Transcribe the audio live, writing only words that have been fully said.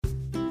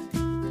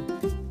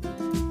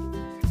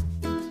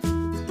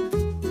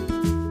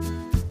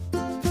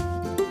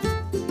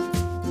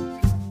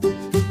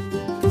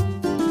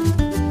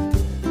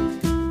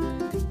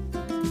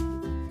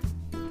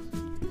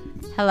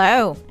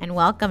Hello, and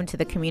welcome to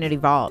the Community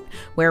Vault,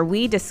 where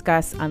we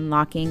discuss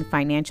unlocking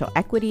financial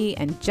equity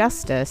and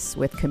justice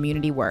with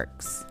Community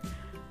Works.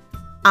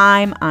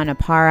 I'm Anna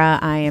Para.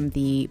 I am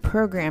the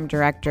program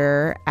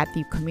director at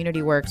the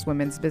Community Works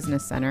Women's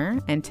Business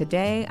Center, and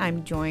today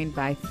I'm joined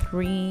by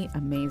three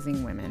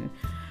amazing women.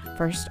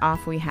 First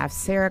off, we have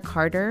Sarah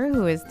Carter,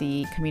 who is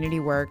the Community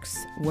Works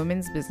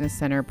Women's Business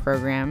Center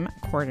program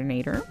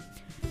coordinator,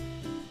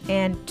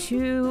 and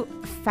two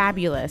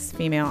fabulous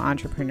female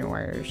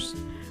entrepreneurs.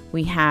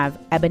 We have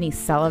Ebony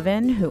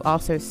Sullivan, who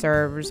also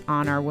serves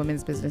on our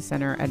Women's Business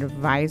Center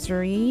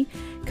Advisory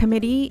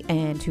Committee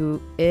and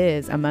who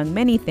is, among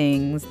many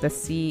things,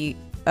 the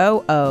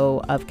COO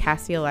of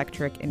Cassy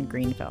Electric in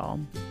Greenville.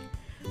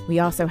 We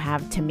also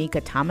have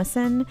Tameka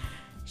Thomason.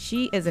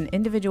 She is an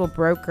individual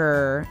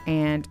broker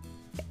and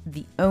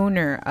the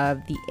owner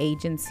of the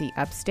agency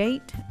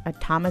Upstate, a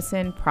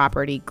Thomason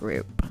property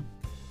group.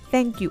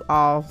 Thank you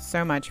all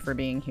so much for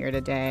being here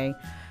today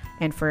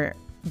and for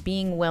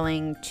being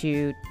willing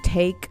to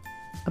take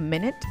a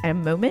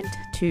moment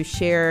to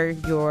share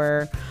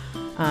your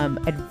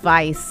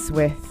advice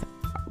with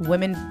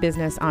women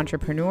business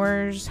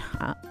entrepreneurs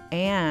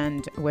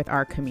and with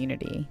our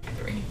community.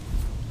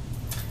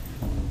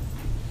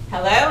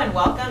 Hello and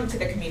welcome to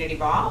the Community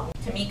Vault.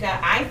 Tameka,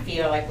 I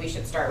feel like we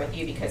should start with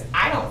you because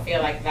I don't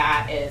feel like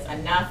that is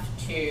enough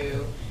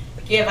to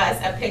give us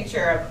a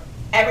picture of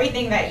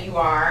everything that you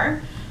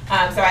are.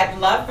 So I'd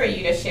love for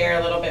you to share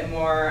a little bit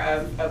more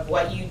of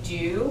what you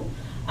do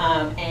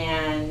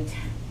and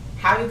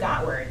how you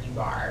got where you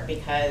are,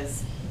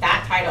 because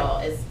that title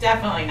is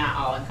definitely not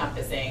all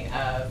encompassing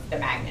of the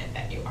magnet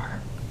that you are.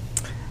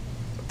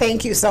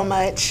 Thank you so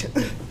much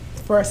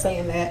for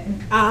saying that.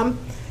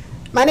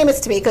 My name is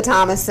Tameka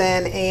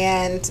Thomason,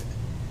 and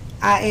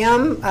I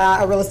am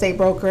a real estate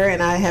broker,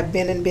 and I have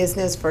been in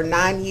business for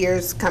 9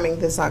 years coming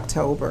this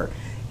October.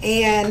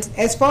 And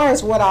as far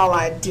as what all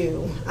I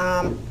do,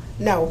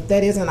 no,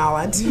 that isn't all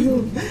I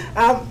do.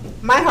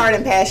 My heart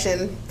and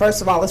passion,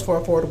 first of all, is for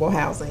affordable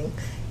housing.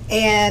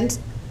 And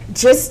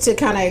just to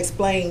kind of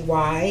explain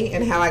why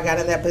and how I got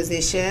in that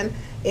position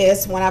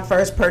is when I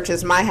first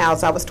purchased my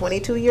house, I was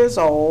 22 years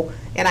old,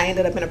 and I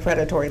ended up in a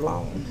predatory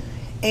loan.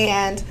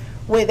 And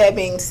with that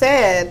being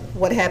said,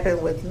 what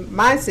happened with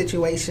my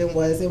situation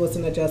was it was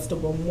an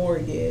adjustable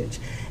mortgage.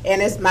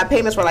 And my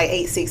payments were like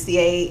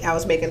 $868. I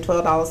was making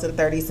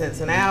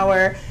 $12.30 an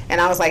hour.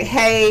 And I was like,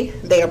 hey,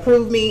 they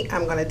approved me.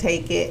 I'm going to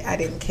take it. I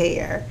didn't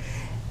care.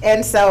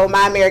 And so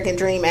my American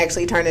dream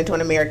actually turned into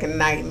an American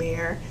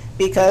nightmare,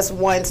 because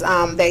once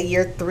that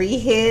year 3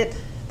 hit,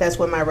 that's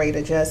when my rate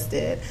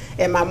adjusted.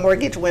 And my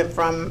mortgage went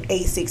from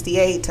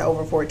 $868 to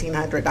over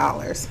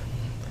 $1,400.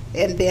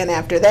 And then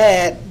after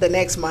that, the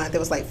next month, it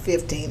was like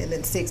 15 and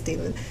then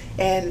 16.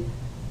 And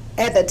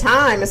at the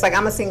time, it's like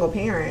I'm a single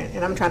parent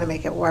and I'm trying to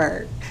make it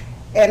work.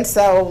 And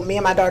so me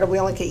and my daughter, we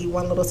only could eat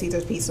one Little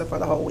Caesars pizza for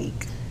the whole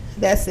week.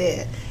 That's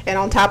it. And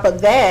on top of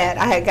that,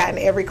 I had gotten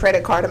every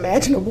credit card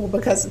imaginable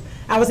because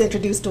I was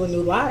introduced to a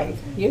new life.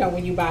 You know,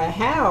 when you buy a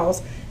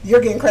house,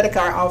 you're getting credit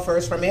card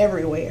offers from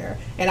everywhere.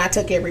 And I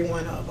took every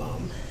one of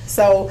them.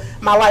 So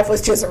my life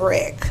was just a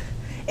wreck.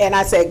 And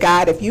I said,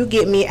 God, if you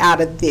get me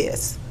out of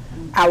this,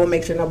 I will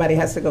make sure nobody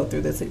has to go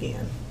through this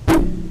again.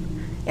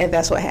 And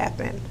that's what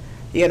happened,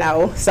 you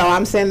know. So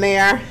I'm sitting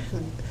there,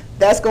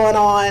 that's going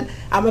on.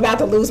 I'm about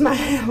to lose my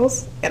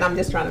house, and I'm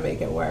just trying to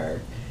make it work.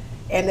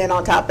 And then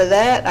on top of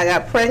that, I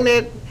got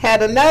pregnant,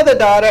 had another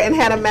daughter, and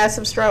had a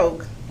massive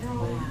stroke.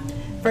 Oh.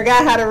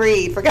 Forgot how to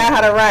read, forgot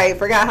how to write,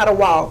 forgot how to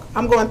walk.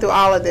 I'm going through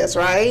all of this,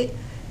 right?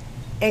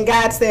 And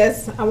God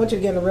says, I want you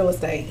to get into real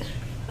estate.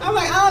 I'm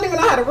like, I don't even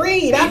know how to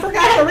read. I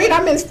forgot how to read.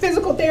 I'm in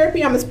physical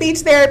therapy. I'm in speech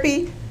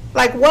therapy.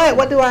 Like,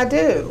 what do I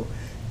do?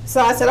 So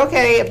I said,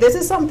 okay, if this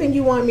is something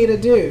you want me to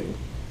do,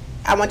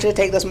 I want you to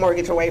take this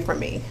mortgage away from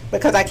me,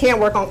 because I can't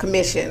work on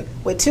commission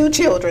with 2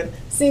 children,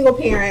 single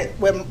parent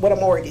with a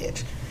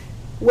mortgage.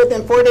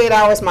 Within 48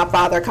 hours, my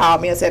father called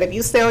me and said, if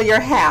you sell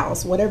your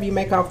house, whatever you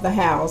make off the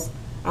house,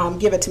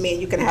 give it to me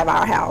and you can have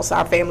our house,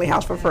 our family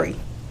house, for free.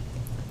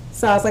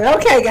 So I was like,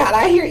 okay, God,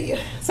 I hear you.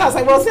 So I was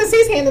like, well, since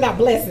he's handing out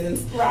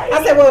blessings, right.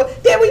 I said, well,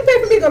 Dad, will you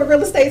pay for me to go to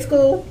real estate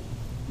school?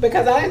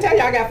 Because I didn't tell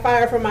you I got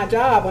fired from my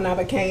job when I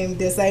became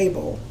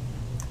disabled.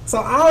 So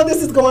all of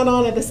this is going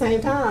on at the same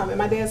time. And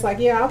my dad's like,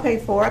 yeah, I'll pay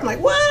for it. I'm like,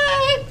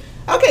 what?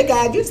 Okay,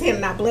 God, you're just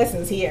handing out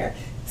blessings here.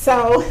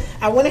 So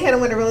I went ahead and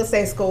went to real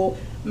estate school.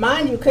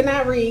 Mind you, could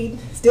not read,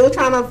 still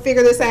trying to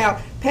figure this out.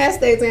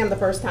 Passed the exam the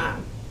first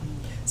time.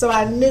 So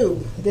I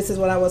knew this is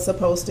what I was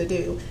supposed to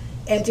do.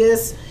 And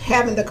just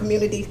having the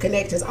community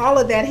connections, all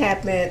of that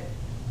happened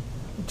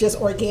just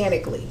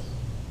organically.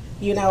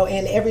 You know,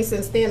 and ever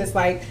since then, it's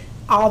like,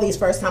 all these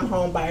first-time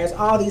home buyers,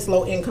 all these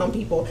low-income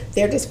people,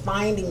 they're just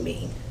finding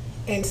me.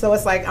 And so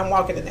it's like I'm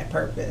walking in that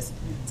purpose.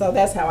 So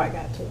that's how I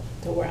got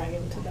to where I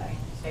am today.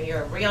 So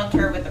you're a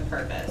realtor with a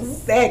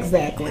purpose.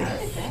 Exactly.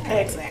 Yes.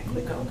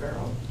 Exactly. Go,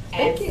 girl.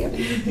 Thank you.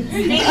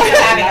 Speaking of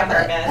having a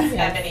purpose,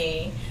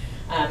 Ebony,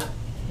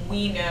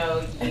 we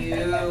know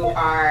you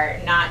are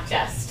not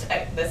just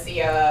the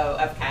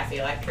COO of Cassy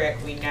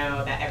Electric, we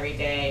know that every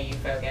day you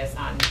focus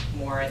on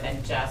more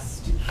than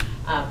just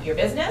your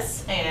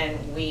business,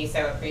 and we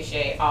so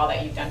appreciate all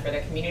that you've done for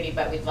the community,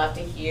 but we'd love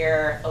to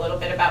hear a little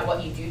bit about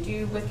what you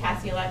do with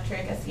Cassy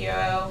Electric as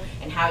COO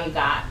and how you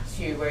got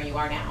to where you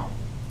are now.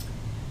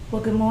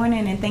 Well, good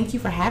morning, and thank you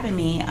for having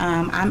me.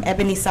 I'm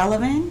Ebony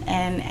Sullivan,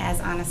 and as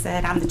Anna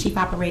said, I'm the Chief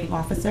Operating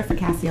Officer for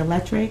Cassy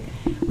Electric.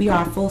 We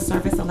are a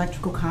full-service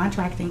electrical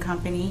contracting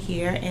company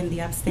here in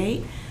the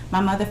Upstate. My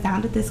mother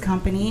founded this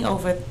company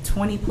over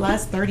 20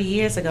 plus, 30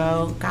 years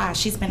ago. Gosh,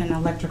 she's been in the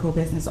electrical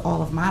business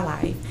all of my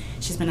life.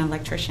 She's been an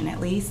electrician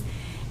at least.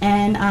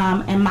 And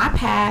my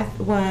path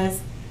was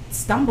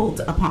stumbled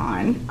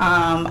upon.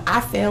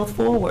 I failed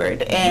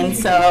forward, and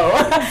so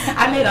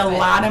I made a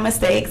lot of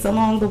mistakes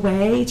along the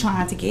way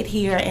trying to get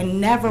here,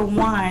 and never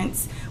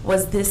once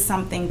was this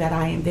something that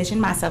I envisioned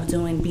myself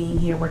doing, being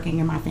here working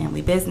in my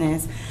family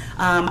business.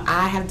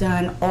 I have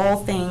done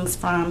all things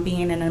from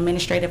being an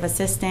administrative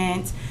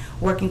assistant,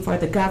 working for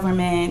the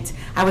government.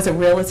 I was a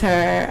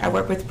realtor. I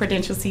worked with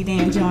Prudential CD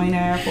and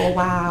Joyner for a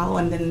while,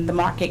 and then the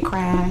market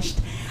crashed.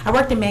 I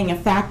worked in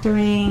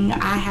manufacturing.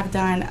 I have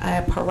done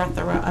a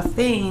plethora of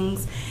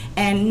things,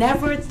 and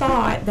never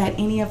thought that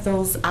any of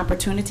those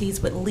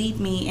opportunities would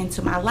lead me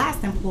into my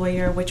last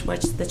employer, which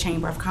was the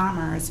Chamber of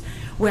Commerce,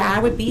 where I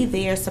would be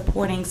there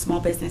supporting small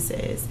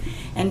businesses.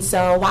 And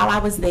so while I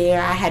was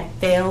there, I had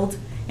failed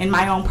in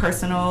my own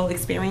personal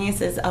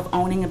experiences of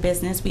owning a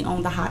business. We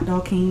owned the Hot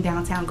Dog King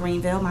downtown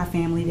Greenville, my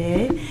family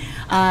did,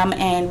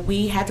 and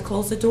we had to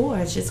close the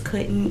doors, just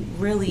couldn't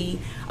really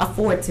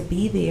afford to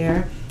be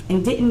there,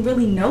 and didn't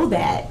really know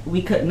that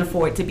we couldn't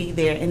afford to be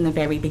there in the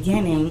very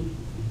beginning.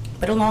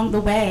 But along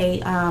the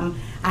way,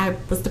 I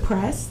was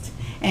depressed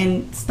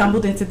and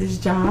stumbled into this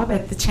job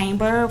at the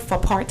chamber for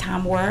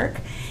part-time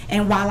work.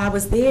 And while I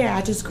was there,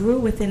 I just grew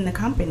within the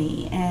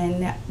company.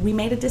 And we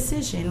made a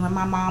decision when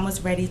my mom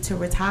was ready to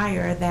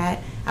retire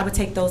that I would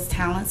take those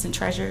talents and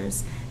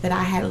treasures that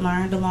I had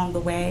learned along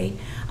the way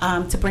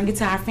to bring it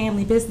to our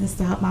family business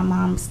to help my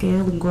mom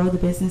scale and grow the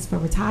business for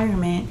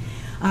retirement.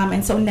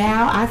 And so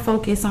now I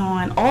focus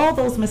on all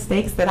those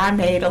mistakes that I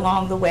made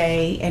along the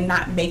way and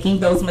not making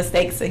those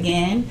mistakes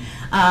again.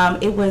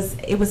 It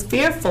was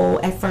fearful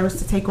at first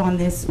to take on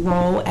this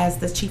role as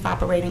the Chief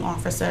Operating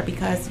Officer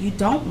because you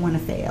don't want to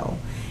fail.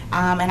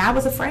 And I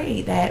was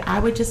afraid that I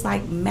would just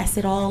like mess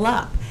it all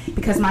up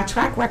because my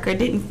track record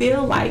didn't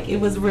feel like it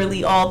was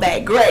really all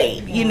that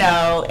great, you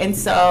know. And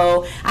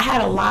so I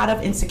had a lot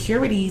of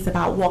insecurities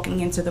about walking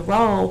into the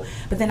role,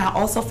 but then I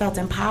also felt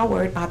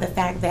empowered by the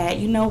fact that,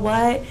 you know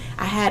what,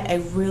 I had a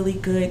really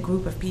good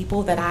group of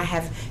people that I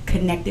have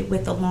connected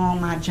with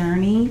along my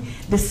journey.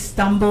 This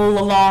stumble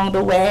along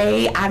the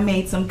way, I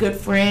made some good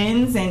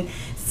friends and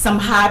some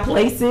high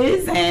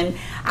places, and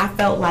I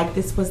felt like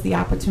this was the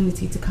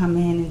opportunity to come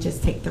in and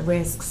just take the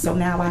risks. So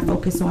now I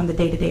focus on the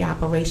day-to-day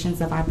operations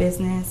of our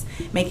business,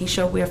 making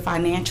sure we're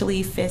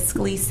financially,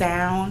 fiscally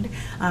sound,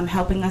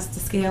 helping us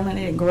to scale in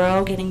it and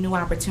grow, getting new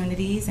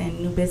opportunities and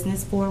new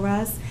business for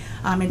us,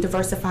 and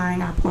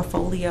diversifying our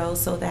portfolio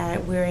so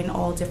that we're in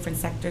all different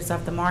sectors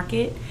of the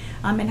market,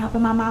 and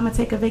helping my mama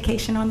take a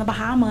vacation on the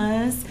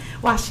Bahamas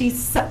while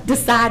she's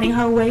deciding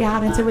her way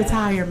out into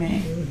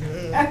retirement.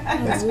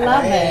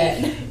 Love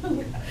it.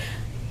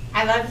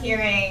 I love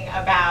hearing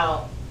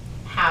about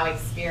how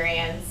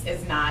experiences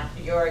has not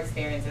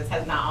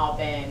all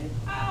been,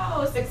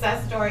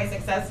 success story,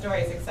 success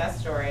story, success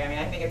story. I mean,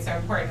 I think it's so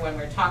important when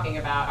we're talking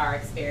about our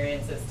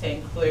experiences to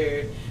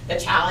include the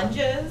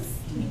challenges.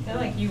 I feel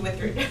like you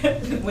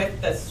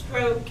with the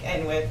stroke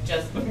and with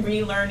just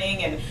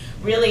relearning and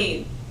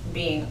really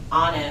being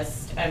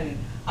honest and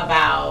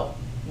about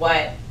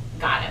what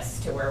got us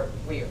to where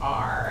we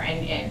are.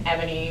 And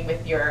Ebony,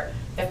 with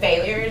the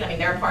failures, I mean,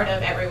 they're part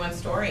of everyone's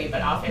story,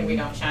 but often we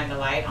don't shine the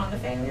light on the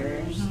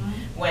failures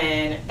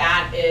when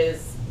that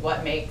is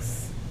what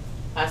makes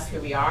us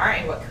who we are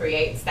and what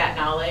creates that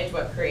knowledge,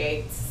 what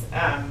creates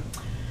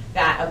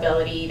that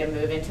ability to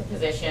move into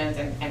positions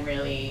and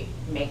really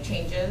make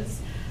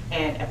changes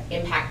and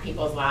impact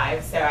people's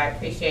lives. So I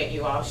appreciate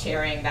you all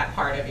sharing that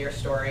part of your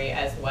story,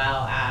 as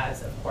well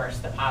as, of course,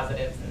 the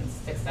positives and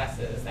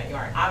successes that you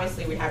are. And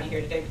obviously, we have you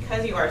here today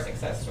because you are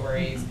success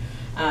stories.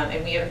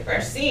 And we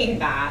are seeing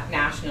that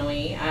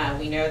nationally.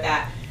 We know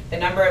that the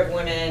number of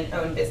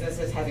women-owned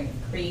businesses has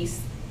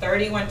increased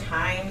 31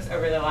 times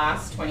over the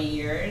last 20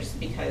 years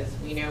because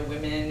we know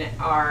women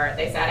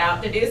they set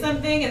out to do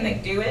something and they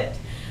do it.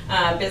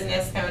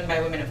 Business owned by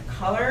women of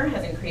color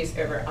has increased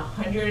over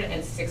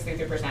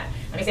 163%.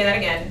 Let me say that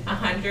again,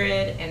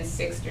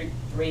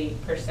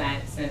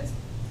 163% since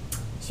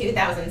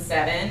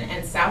 2007,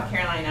 and South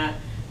Carolina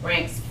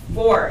ranks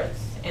 4th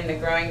in the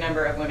growing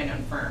number of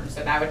women-owned firms.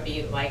 So that would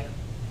be like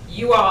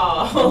you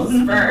all's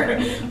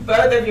firm.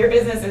 Both of your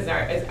businesses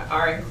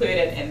are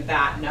included in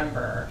that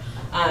number.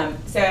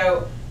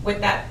 So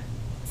with that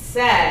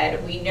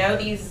said, we know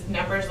these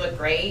numbers look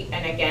great,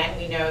 and again,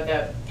 we know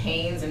the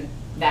pains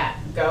that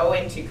go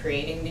into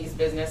creating these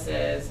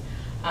businesses.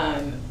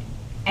 And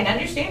And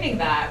understanding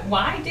that,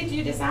 why did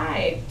you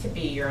decide to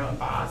be your own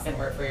boss and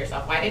work for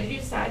yourself? Why did you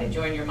decide to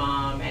join your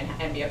mom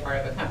and be a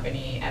part of a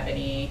company,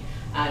 Ebony?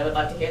 I would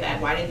love to hear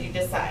that. Why did you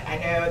decide? I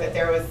know that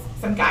there was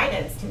some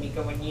guidance,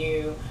 Tameka, when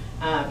you,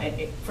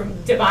 from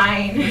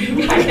divine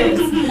guidance,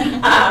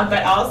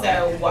 but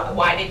also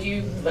why did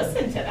you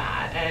listen to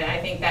that? And I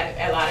think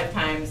that a lot of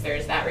times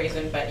there's that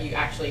reason, but you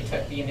actually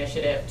took the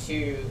initiative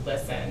to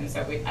listen.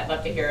 So I'd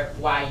love to hear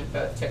why you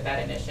both took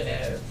that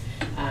initiative.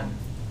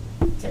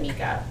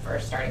 Tameka,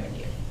 first starting with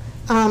you.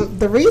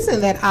 The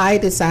reason that I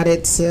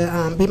decided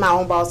to be my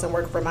own boss and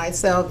work for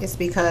myself is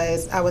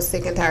because I was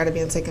sick and tired of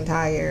being sick and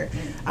tired.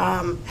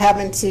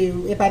 Having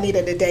to, if I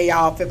needed a day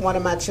off, if one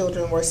of my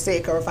children were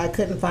sick, or if I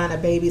couldn't find a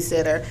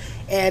babysitter.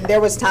 And there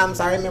was times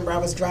I remember I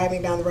was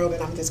driving down the road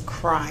and I'm just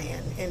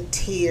crying in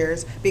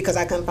tears because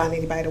I couldn't find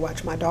anybody to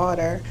watch my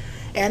daughter.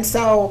 And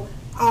so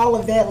all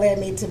of that led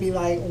me to be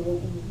like,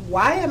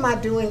 why am I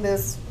doing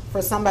this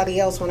for somebody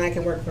else when I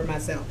can work for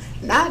myself?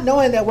 Not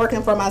knowing that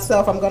working for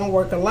myself, I'm going to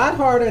work a lot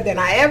harder than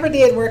I ever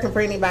did working for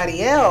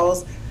anybody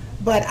else,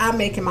 but I'm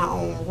making my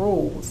own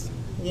rules,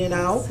 you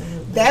know?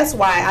 Absolutely. That's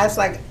why I was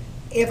like,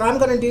 if I'm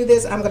going to do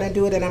this, I'm going to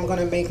do it, and I'm going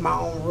to make my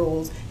own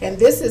rules. And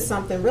this is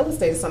something, real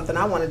estate is something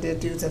I wanted to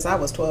do since I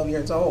was 12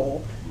 years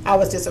old. I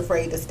was just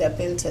afraid to step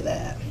into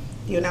that,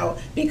 you know,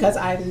 because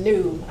I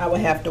knew I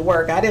would have to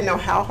work. I didn't know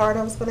how hard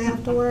I was going to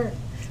have to work,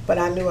 but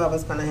I knew I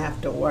was going to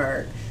have to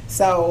work.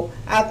 So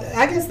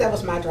I guess that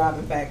was my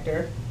driving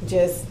factor,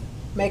 just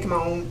making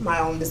my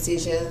own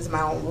decisions,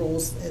 my own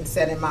rules, and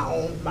setting my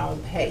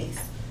own pace.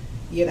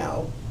 You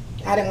know,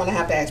 I didn't want to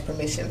have to ask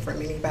permission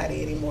from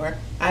anybody anymore.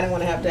 I didn't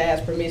want to have to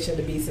ask permission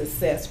to be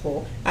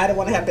successful. I didn't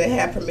want to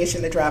have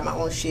permission to drive my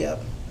own ship.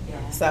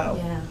 Yeah.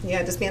 So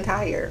yeah, just being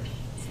tired.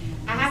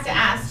 I have to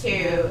ask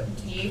too,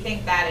 do you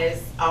think that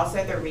is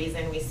also the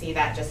reason we see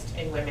that just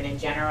in women in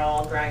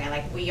general growing, and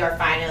like we are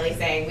finally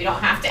saying we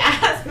don't have to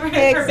ask for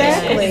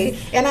exactly.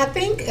 permission? And I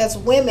think as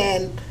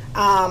women,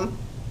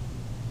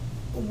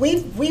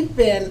 we've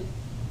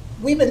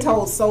been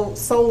told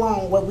so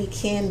long what we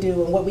can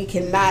do and what we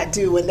cannot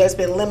do, and there's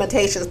been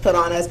limitations put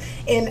on us,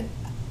 and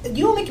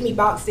you only can be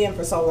boxed in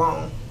for so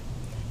long.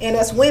 And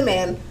as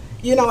women,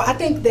 you know, I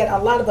think that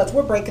a lot of us,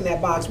 we're breaking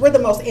that box. We're the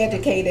most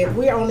educated.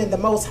 We're owning the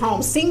most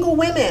homes. Single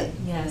women,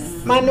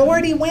 yes,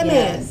 minority women,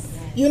 yes,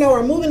 you know,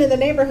 are moving in the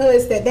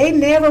neighborhoods that they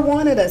never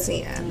wanted us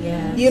in.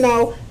 yes. You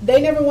know,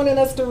 they never wanted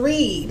us to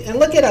read. And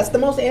look at us, the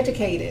most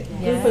educated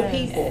group of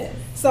people.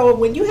 So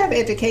when you have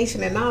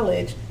education and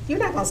knowledge, you're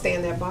not going to stay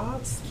in that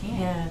box.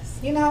 Yes.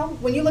 You know,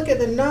 when you look at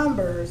the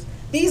numbers,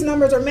 these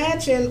numbers are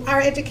matching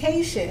our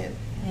education.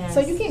 Yes.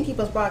 So you can't keep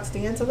us boxed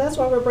in. So that's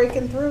why we're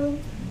breaking through.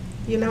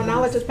 You know,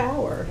 knowledge is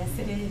power. Yes,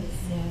 it is.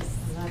 Yes,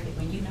 I love it.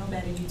 When you know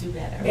better, you do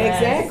better.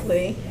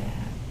 Exactly. Yeah.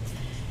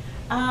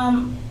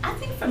 I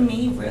think for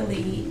me,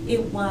 really,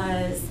 it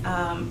was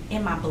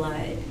in my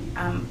blood.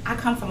 I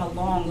come from a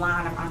long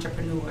line of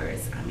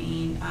entrepreneurs. I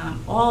mean,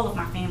 all of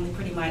my family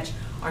pretty much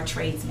are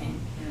tradesmen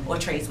or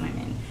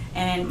tradeswomen.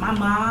 And my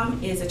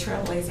mom is a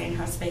trailblazer in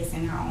her space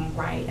in her own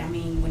right. I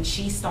mean, when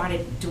she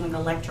started doing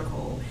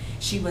electrical,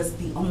 she was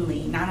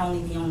not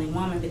only the only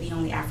woman, but the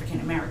only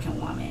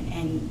African-American woman.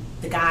 And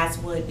the guys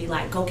would be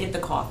like, go get the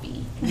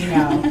coffee, you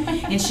know.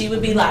 And she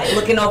would be like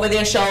looking over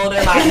their shoulder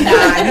like,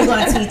 nah, you're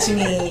going to teach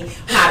me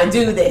how to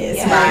do this,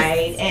 yes,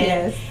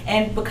 right?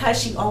 And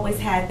because she always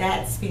had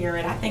that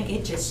spirit, I think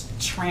it just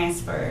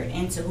transferred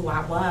into who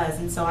I was.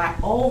 And so I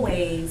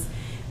always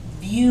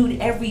viewed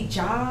every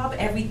job,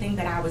 everything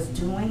that I was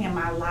doing in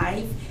my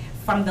life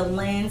from the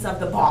lens of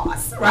the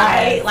boss,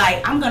 right?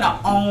 Like, I'm gonna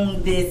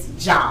own this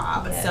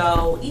job. Yes.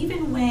 So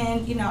even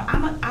when, you know,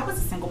 I was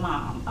a single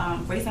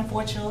mom, raising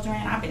 4 children.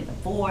 I've been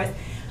divorced,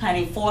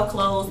 honey,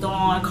 foreclosed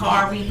on,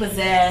 car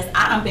repossessed.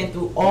 I've been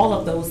through all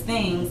of those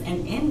things,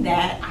 and in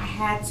that, I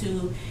had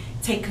to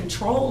take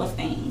control of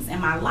things in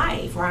my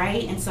life,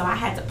 right? And so I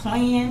had to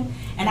plan,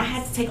 and I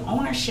had to take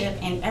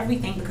ownership in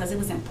everything because it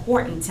was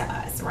important to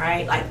us,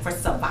 right? Like for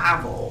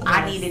survival, yes.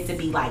 I needed to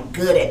be like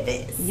good at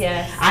this.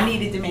 Yes. I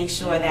needed to make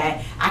sure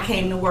that I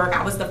came to work,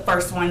 I was the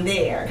first one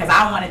there because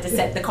I wanted to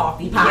set the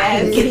coffee pot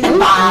yes. and get the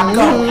vibe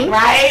going,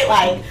 right?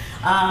 Like,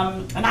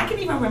 and I can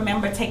even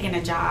remember taking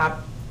a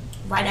job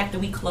right after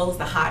we closed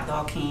the Hot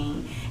Dog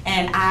King,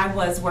 and I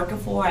was working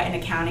for an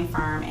accounting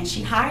firm, and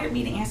she hired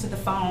me to answer the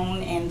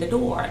phone and the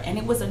door, and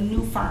it was a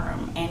new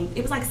firm, and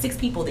it was like 6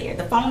 people there.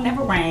 The phone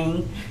never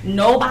rang.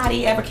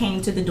 Nobody ever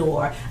came to the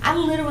door. I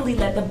literally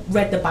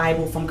read the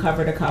Bible from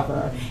cover to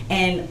cover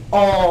and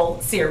all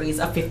series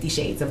of 50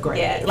 Shades of Grey,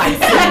 yes. like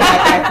sitting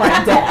at that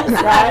front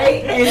desk,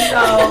 right? And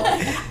so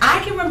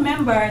I can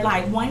remember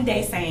like one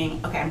day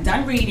saying, okay, I'm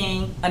done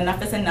reading,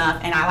 enough is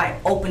enough, and I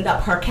like opened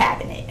up her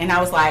cabinet, and I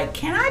was like,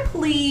 can I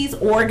please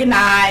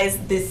organize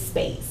this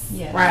space?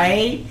 Yeah.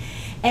 Right?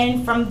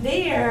 And from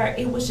there,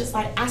 it was just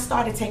like I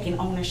started taking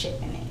ownership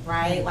in it,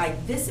 right?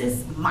 Like, this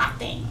is my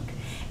thing.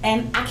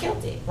 And I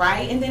killed it,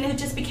 right? And then it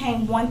just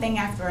became one thing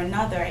after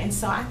another. And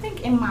so I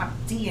think in my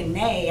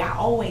DNA, I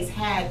always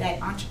had that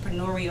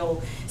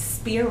entrepreneurial spirit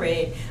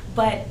spirit.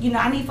 But,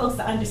 I need folks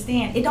to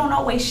understand it don't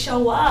always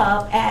show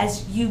up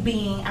as you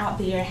being out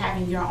there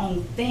having your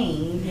own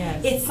thing.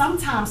 Yes. It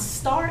sometimes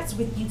starts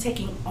with you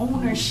taking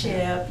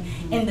ownership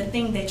in the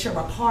thing that you're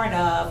a part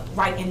of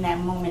right in that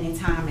moment in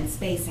time and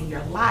space in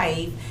your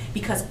life,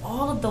 because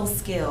all of those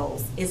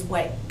skills is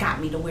what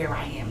got me to where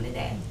I am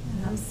today.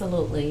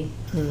 Absolutely.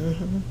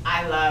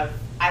 I love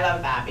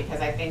that, because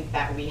I think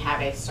that we have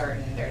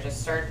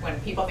when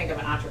people think of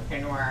an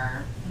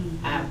entrepreneur,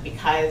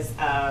 because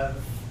of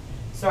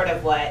sort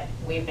of what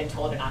we've been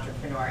told an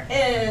entrepreneur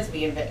is,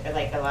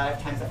 like a lot of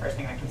times the first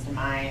thing that comes to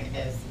mind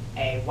is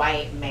a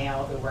white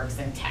male who works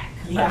in tech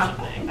or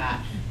something like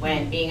that.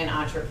 When being an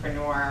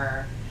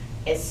entrepreneur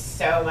is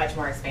so much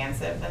more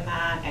expansive than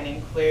that and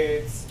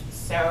includes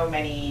so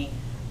many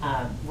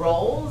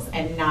roles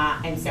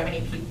and so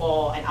many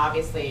people, and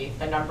obviously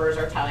the numbers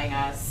are telling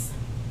us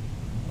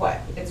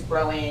what it's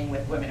growing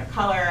with women of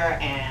color,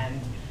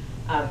 and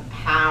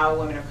how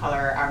women of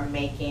color are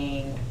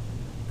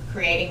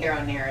creating their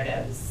own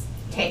narratives,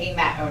 taking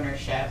that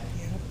ownership,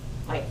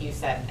 like you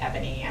said,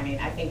 Ebony. I mean,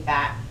 I think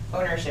that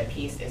ownership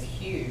piece is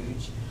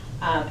huge.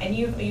 And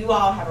you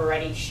all have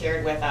already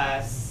shared with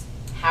us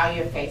how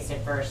you have faced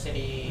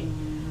adversity,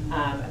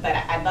 but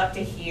I'd love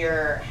to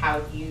hear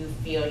how you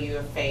feel you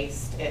have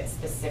faced it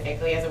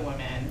specifically as a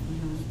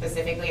woman,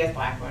 specifically as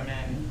Black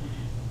women,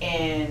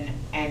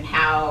 and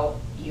how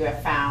you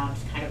have found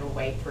kind of a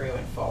way through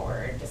and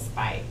forward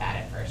despite that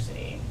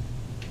adversity.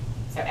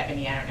 So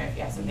Ebony, I don't know if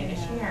you have something to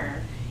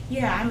share.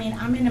 Yeah, I mean,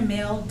 I'm in a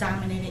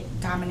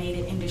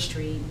male-dominated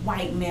industry,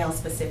 white male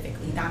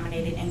specifically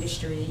dominated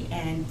industry,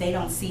 and they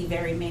don't see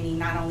very many,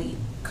 not only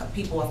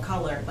people of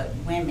color, but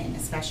women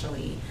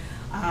especially.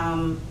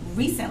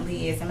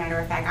 Recently, as a matter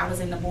of fact, I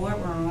was in the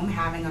boardroom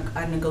having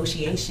a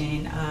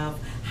negotiation of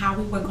how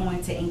we were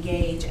going to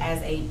engage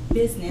as a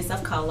business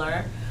of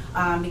color,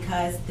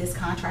 because this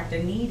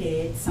contractor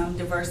needed some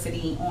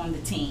diversity on the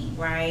team,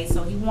 right?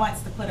 So he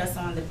wants to put us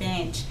on the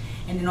bench,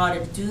 and in order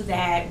to do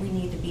that, we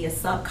need to be a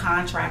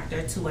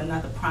subcontractor to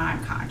another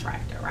prime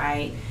contractor,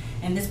 right?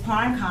 And this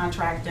prime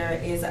contractor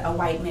is a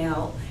white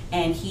male,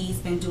 and he's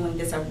been doing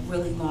this a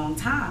really long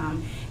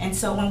time. And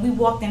so when we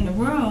walked in the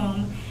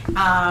room,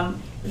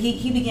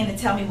 he began to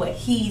tell me what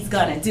he's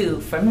gonna do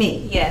for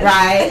me,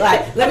 right?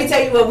 Like, let me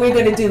tell you what we're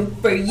gonna do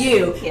for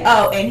you. Yes.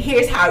 Oh, and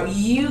here's how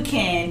you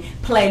can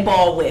play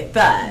ball with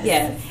us.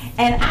 Yes.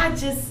 And I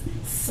just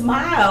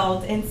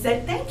smiled and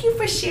said, thank you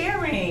for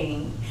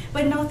sharing,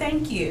 but no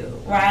thank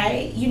you,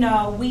 right?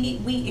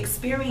 We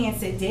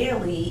experience it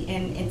daily,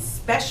 and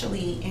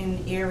especially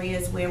in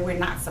areas where we're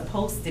not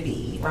supposed to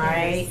be,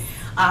 right?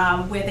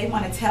 Yes. Where they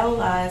want to tell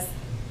us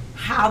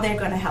how they're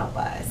going to help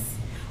us,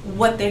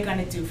 what they're going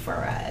to do for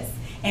us,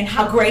 and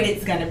how great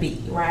it's going to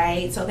be,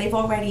 right? So they've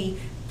already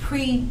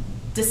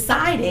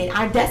decided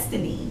our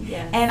destiny.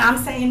 Yes. And I'm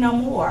saying no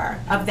more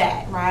of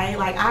that, right?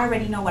 Like, I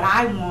already know what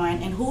I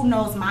want, and who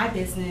knows my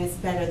business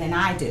better than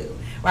I do,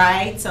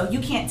 right? So you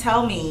can't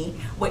tell me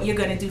what you're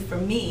going to do for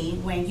me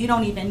when you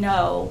don't even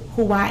know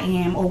who I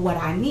am or what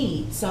I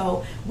need.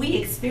 So we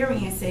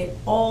experience it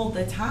all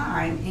the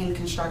time in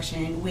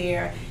construction,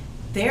 where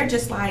they're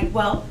just like,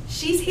 well,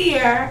 she's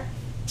here,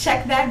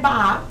 check that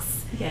box.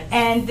 Yes.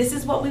 And this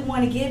is what we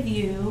want to give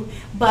you,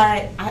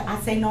 but I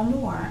say no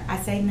more. I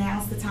say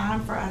now's the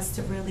time for us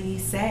to really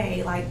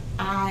say, like,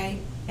 I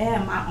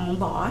am my own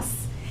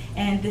boss,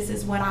 and this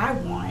is what I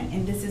want,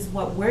 and this is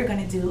what we're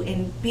going to do,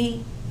 and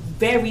be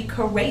very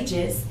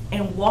courageous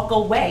and walk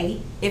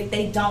away if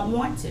they don't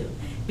want to,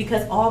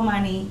 because all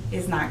money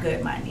is not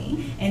good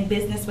money, and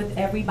business with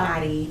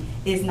everybody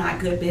is not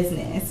good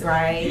business,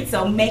 right?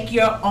 So make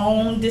your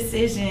own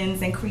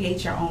decisions and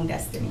create your own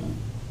destiny.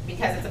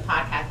 Because it's a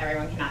podcast,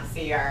 everyone cannot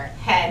see our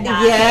head.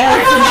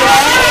 Yes.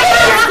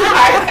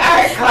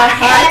 Our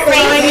heart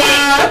racing.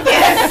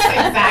 Yes,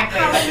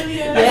 exactly.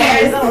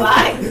 There's a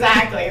lot.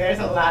 Exactly. There's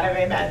a lot of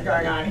amen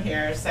going on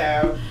here.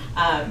 So,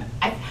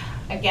 I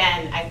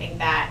think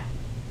that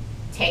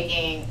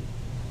taking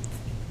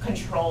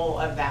control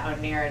of that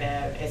own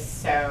narrative is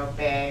so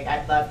big.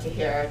 I'd love to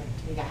hear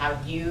how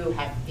you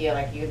feel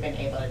like you've been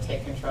able to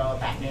take control of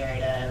that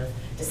narrative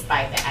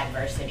despite the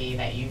adversity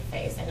that you've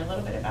faced, and a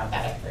little bit about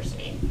that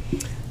adversity.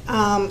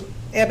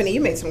 Ebony, you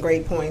made some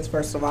great points,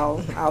 first of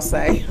all, I'll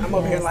say. I'm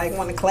over here like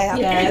want to clap.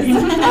 Yes.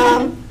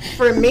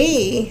 For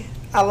me,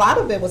 a lot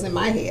of it was in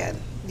my head,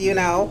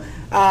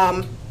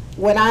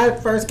 When I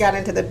first got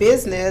into the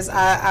business,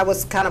 I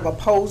was kind of a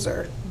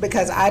poser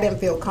because I didn't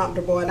feel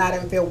comfortable and I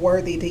didn't feel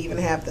worthy to even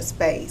have the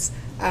space.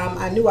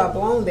 I knew I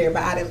belonged there,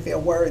 but I didn't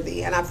feel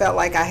worthy, and I felt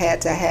like I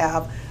had to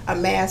have a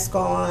mask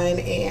on,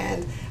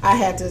 and I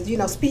had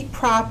to, speak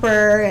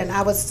proper, and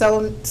I was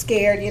so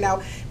scared,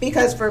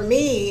 because for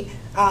me,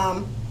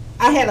 I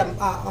had a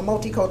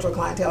multicultural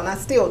clientele, and I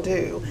still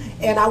do,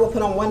 and I would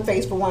put on one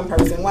face for one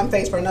person, one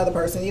face for another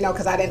person,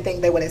 because I didn't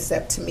think they would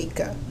accept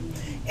Tameka.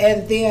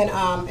 And then,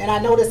 and I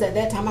noticed at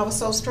that time I was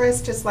so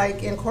stressed, just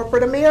like in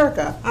corporate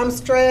America. I'm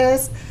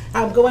stressed,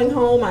 I'm going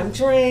home, I'm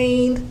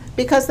drained,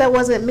 because that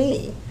wasn't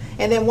me.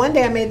 And then one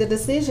day I made the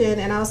decision,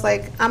 and I was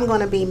like, I'm going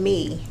to be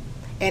me.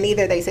 and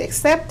either they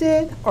accept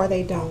it or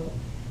they don't.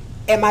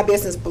 And my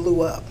business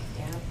blew up.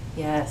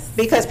 Yes.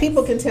 Because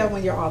people can tell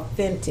when you're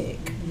authentic.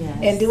 Yes.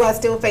 And do I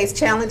still face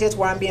challenges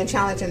where I'm being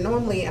challenged? And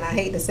normally, and I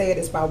hate to say it,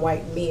 it's by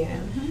white men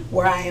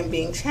where I am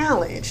being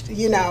challenged.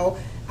 You know,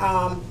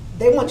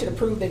 they want you to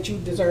prove that you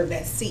deserve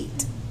that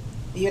seat.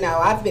 You know,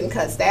 I've been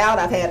cussed out.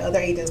 I've had other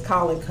agents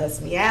call and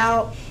cuss me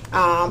out.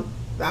 I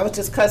was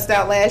just cussed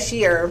out last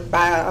year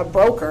by a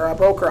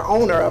broker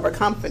owner of a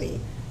company.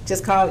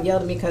 Just called,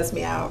 yelled at me, cussed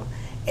me out.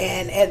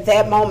 And at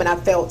that moment, I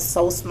felt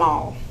so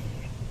small.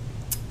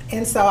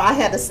 And so I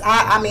had to,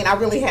 I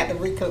really had to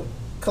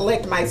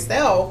recollect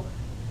myself.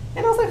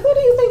 And I was like, who do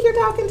you think you're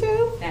talking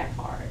to? That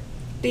part.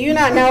 Do you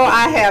not know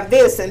I have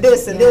this and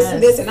this and this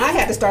and this? And I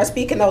had to start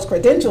speaking those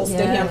credentials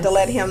to him to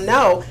let him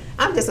know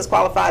I'm just as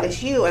qualified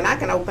as you and I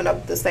can open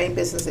up the same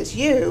business as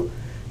you.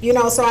 You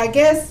know, so I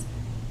guess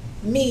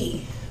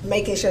me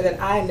making sure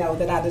that I know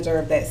that I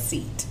deserve that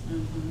seat.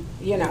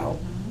 You know,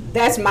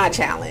 that's my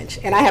challenge.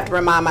 And I have to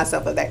remind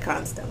myself of that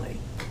constantly.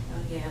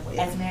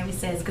 As Mary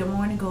says, good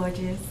morning,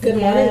 gorgeous. Good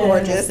morning,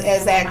 gorgeous.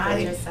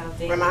 Exactly.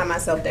 Remind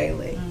myself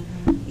daily.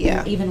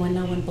 Yeah. Even when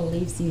no one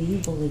believes you, you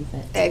believe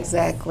it.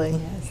 Exactly.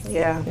 Yes.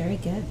 Yeah. Very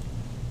good.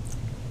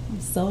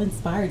 I'm so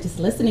inspired just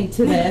listening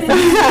to this.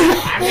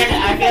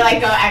 I feel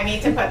like I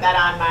need to put that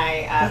on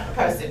my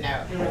Post-it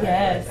note.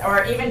 Yes.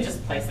 Or even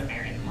just play some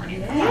Mary in the morning.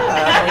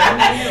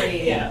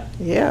 Yeah.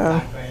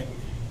 Exactly.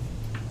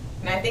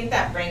 And I think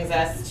that brings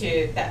us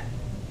to that,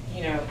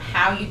 you know,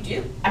 how you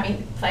do. I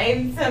mean,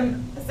 playing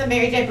some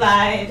Mary J.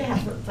 Blige,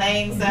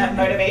 playing some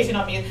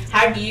motivational music.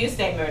 How do you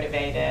stay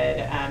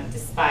motivated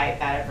despite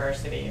that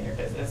adversity in your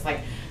business? Like,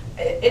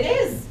 it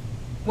is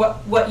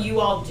what you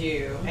all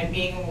do, and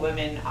being a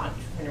woman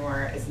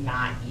entrepreneur is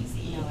not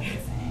easy. No, it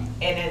isn't.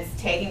 And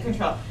it's taking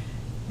control,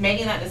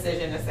 making that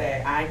decision to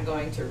say, I'm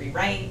going to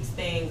rewrite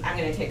things. I'm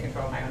going to take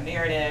control of my own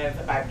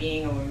narrative by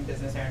being a woman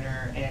business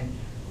owner in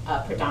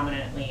a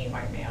predominantly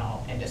white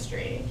male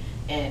industry.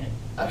 In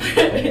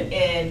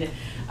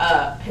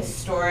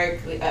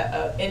historically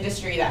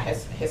industry that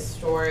has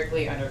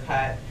historically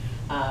undercut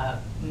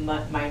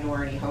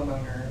minority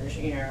homeowners,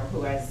 you know,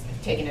 who has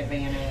taken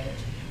advantage.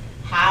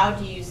 How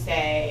do you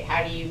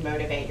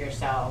motivate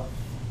yourself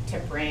to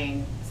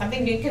bring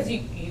something new? Because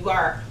you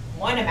are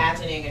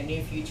imagining a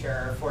new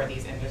future for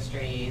these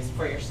industries,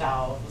 for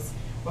yourselves,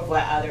 with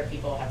what other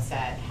people have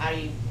said. How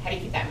do you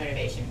keep that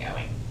motivation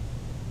going?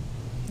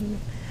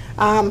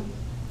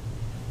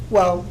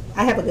 Well,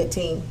 I have a good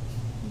team.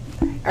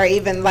 Or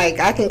even like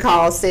I can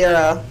call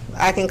Sarah,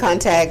 I can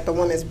contact the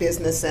Women's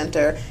Business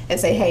Center and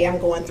say, hey, I'm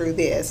going through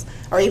this.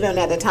 Or even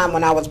at the time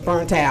when I was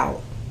burnt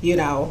out, you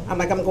know, I'm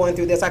going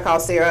through this. I call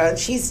Sarah and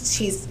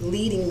she's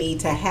leading me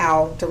to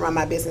how to run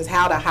my business,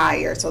 how to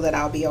hire so that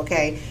I'll be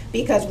okay.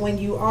 Because when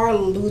you are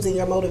losing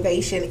your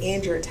motivation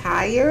and you're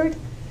tired,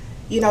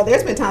 you know,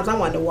 there's been times I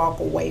wanted to walk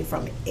away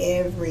from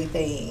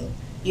everything.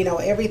 You know,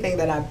 everything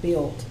that I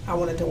built, I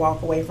wanted to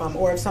walk away from.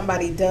 Or if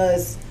somebody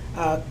does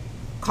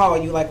call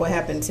you, like what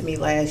happened to me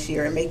last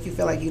year, and make you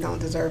feel like you don't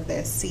deserve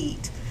that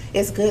seat,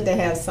 it's good to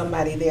have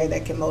somebody there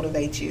that can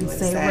motivate you and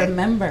say,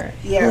 remember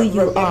who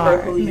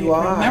you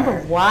are.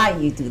 Remember why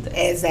you do this.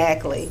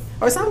 Exactly.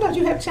 Or sometimes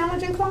you have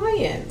challenging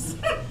clients,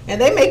 and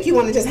they make you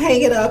want to just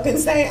hang it up and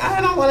say,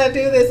 I don't want to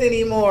do this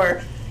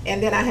anymore.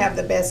 And then I have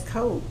the best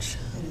coach.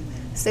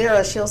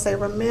 Sarah, she'll say,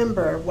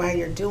 remember why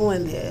you're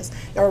doing this,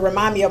 or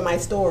remind me of my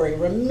story.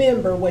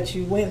 Remember what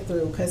you went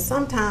through, because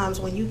sometimes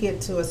when you get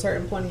to a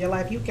certain point in your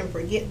life, you can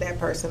forget that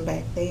person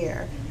back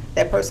there,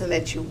 that person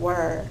that you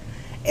were.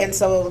 And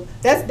so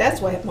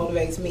that's what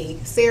motivates me,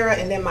 Sarah,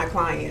 and then my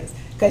clients,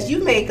 because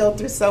you may go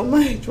through so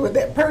much with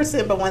that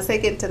person, but once they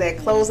get to that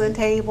closing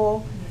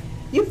table,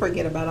 you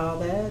forget about all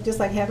that, just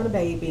like having a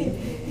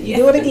baby. You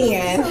do it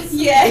again, and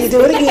you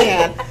do it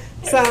again.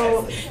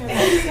 So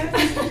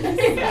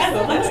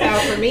that's how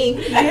for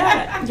me.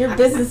 Yeah, your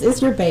business is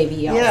your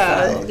baby also.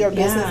 Yeah, your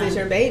business is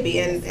your baby.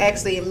 And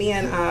actually, me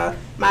and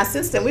my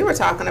assistant, we were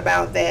talking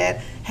about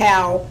that,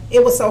 how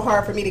it was so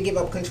hard for me to give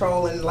up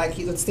control. And like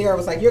Sarah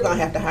was like, you're going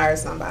to have to hire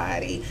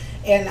somebody.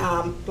 And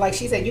like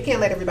she said, you can't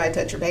let everybody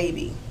touch your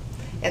baby.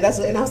 And I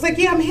was like,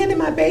 yeah, I'm handing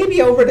my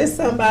baby over to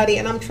somebody,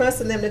 and I'm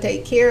trusting them to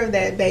take care of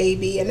that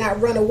baby and not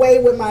run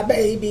away with my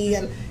baby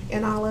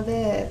and all of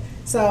that.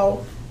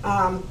 So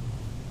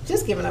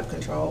just giving up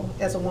control.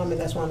 As a woman,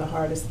 that's one of the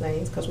hardest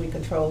things, because we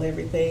control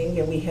everything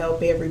and we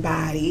help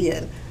everybody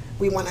and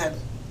we want to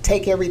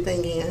take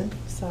everything in.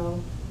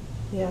 So,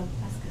 yeah.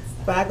 That's good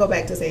stuff. But I go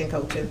back to saying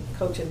coaching.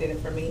 Coaching did it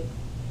for me.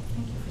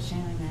 Thank you for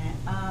sharing that.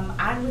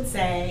 I would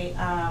say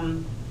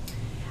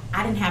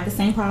I didn't have the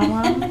same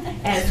problem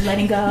as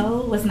letting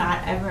go was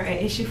not ever an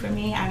issue for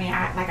me. I mean,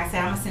 like I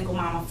said, I'm a single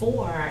mom of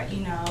 4,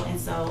 you know, and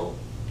so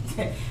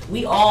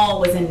we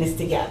all was in this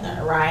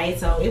together, right?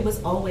 So it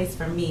was always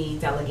for me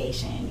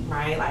delegation,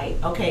 right?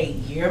 Like, okay,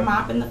 you're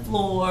mopping the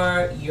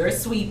floor, you're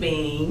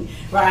sweeping,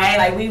 right?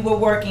 Like we were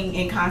working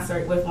in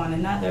concert with one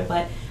another,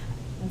 but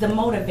the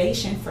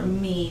motivation for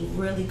me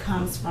really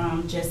comes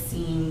from just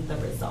seeing the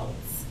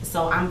results.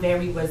 So I'm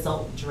very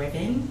result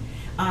driven.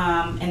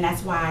 And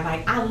that's why,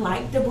 like, I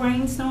like to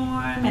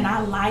brainstorm and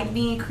I like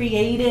being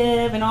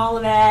creative and all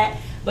of that,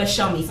 but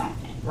show me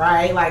something,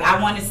 right? Like,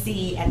 I want to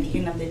see at the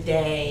end of the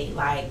day,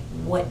 like,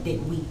 what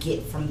did we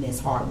get from this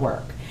hard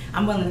work?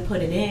 I'm willing to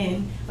put it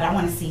in, but I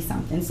want to see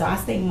something. So I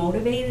stay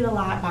motivated a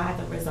lot by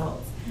the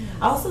results.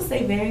 I also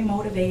stay very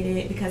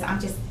motivated because I'm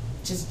just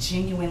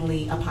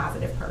genuinely a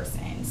positive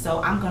person.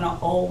 So I'm going to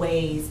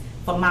always,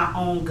 for my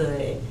own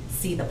good,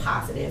 see the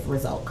positive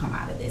result come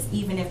out of this,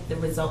 even if the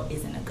result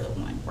isn't a good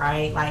one,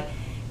 right? Like,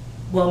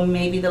 well,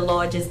 maybe the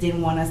Lord just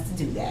didn't want us to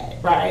do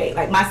that, right?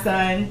 Like, my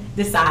son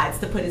decides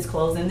to put his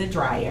clothes in the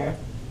dryer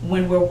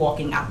when we're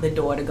walking out the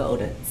door to go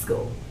to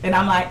school. And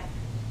I'm like,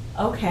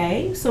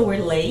 okay, so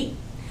we're late,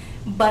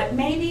 but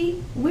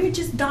maybe we're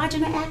just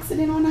dodging an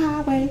accident on the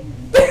highway.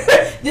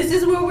 This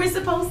is where we're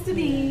supposed to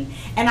be.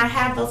 And I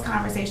have those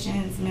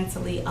conversations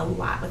mentally a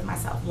lot with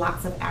myself,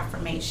 lots of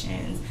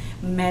affirmations,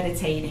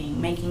 meditating,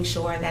 making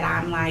sure that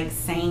I'm like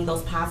saying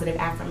those positive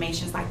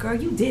affirmations like, girl,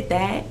 you did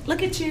that.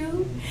 Look at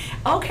you.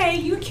 Okay,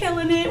 you're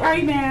killing it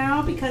right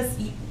now, because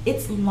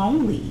it's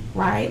lonely,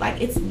 right?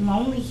 Like, it's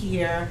lonely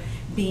here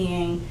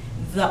being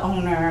the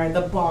owner,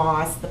 the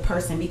boss, the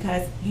person,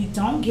 because you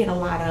don't get a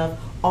lot of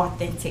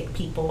authentic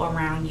people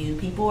around you.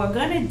 People are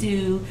gonna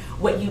do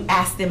what you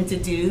ask them to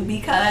do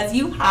because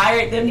you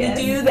hired them to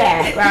do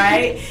that,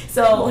 right?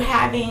 So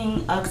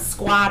having a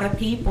squad of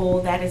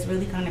people that is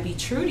really gonna be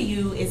true to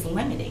you is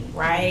limiting,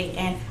 right?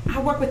 And I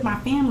work with my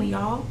family,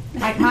 y'all,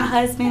 like my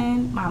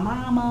husband, my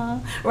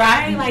mama,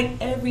 right? Like,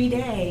 every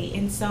day.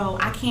 And so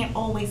I can't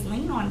always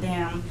lean on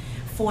them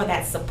for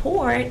that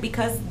support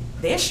because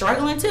they're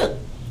struggling too,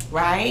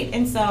 right?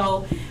 And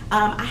so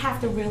I have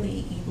to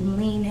really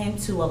lean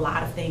into a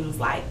lot of things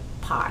like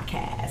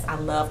podcasts. I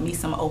love me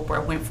some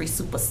Oprah Winfrey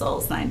Super Soul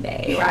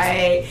Sunday,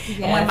 right?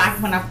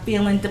 Yes. When I'm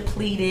feeling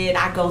depleted,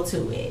 I go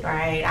to it,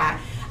 right?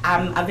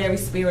 I'm a very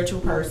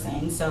spiritual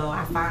person, so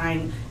I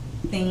find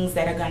things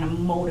that are going to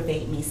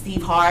motivate me.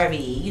 Steve Harvey,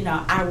 you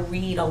know, I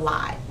read a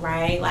lot,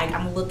 right? Like,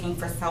 I'm looking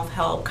for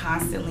self-help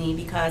constantly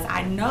because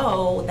I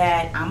know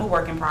that I'm a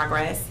work in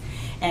progress.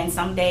 And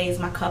some days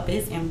my cup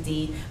is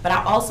empty, but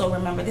I also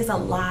remember there's a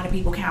lot of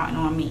people counting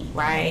on me,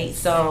 right?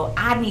 So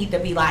I need to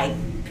be like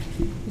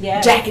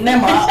jacking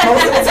them up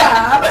most of the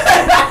time.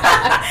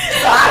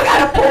 So I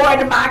gotta pour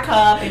into my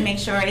cup and make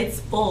sure it's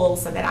full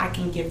so that I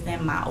can give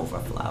them my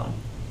overflow.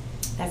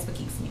 That's what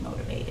keeps me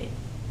motivated.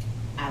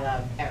 I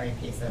love every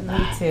piece of that.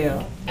 Me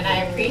too. And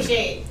I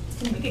appreciate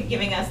Tameka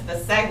giving us the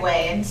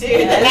segue into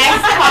the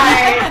next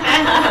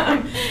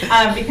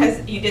part,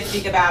 because you did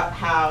speak about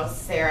how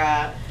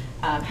Sarah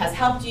has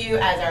helped you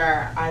as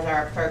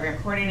our program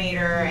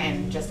coordinator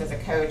and just as a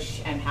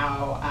coach, and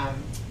how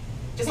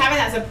just having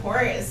that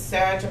support is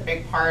such a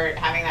big part.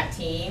 Having that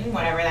team,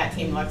 whatever that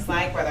team looks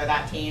like, whether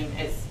that team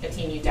is a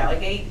team you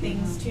delegate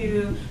things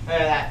to,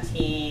 whether that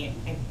team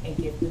and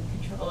give them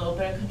a little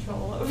bit of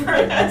control over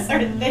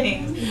certain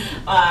things,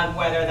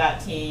 whether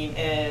that team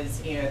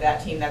is, you know,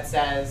 that team that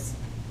says,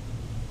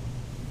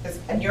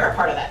 and you're a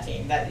part of that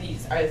team that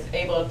is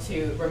able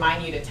to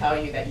remind you, to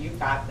tell you that you've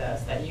got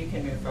this, that you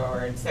can move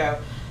forward. So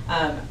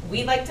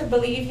we like to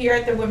believe here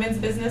at the Women's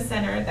Business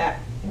Center that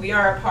we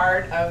are a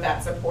part of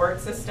that support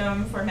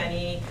system for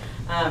many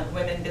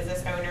women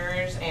business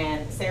owners.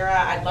 And Sarah,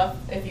 I'd love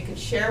if you could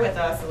share with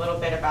us a little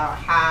bit about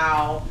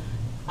how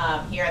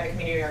here at the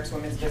Community Works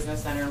Women's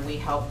Business Center we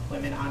help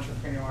women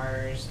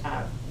entrepreneurs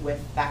with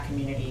that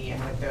community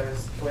and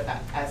with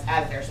that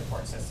as their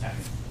support system.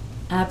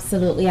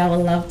 Absolutely, I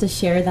would love to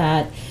share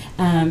that.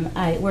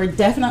 We're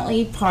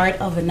definitely part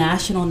of a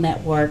national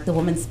network, the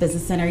Women's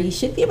Business Center. You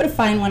should be able to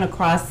find one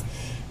across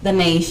the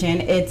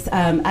nation. It's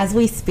as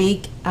we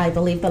speak, I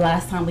believe the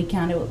last time we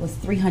counted it was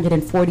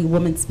 340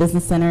 Women's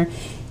Business Center,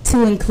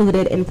 2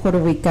 included in Puerto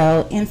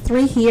Rico, and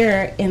 3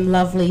 here in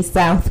lovely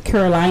South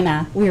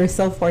Carolina. We are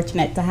so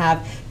fortunate to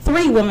have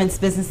 3 Women's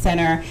Business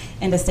Center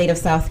in the state of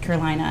South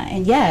Carolina.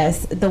 And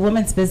yes, the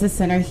Women's Business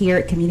Center here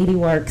at Community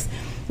Works,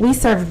 we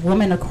serve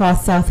women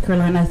across South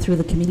Carolina through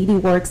the Community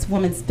Works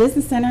Women's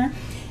Business Center.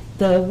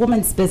 The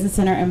Women's Business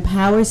Center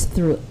empowers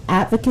through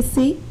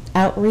advocacy,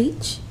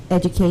 outreach,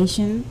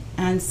 education,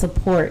 and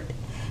support.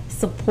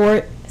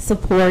 Support.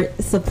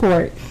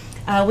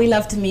 We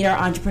love to meet our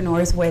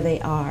entrepreneurs where they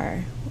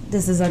are.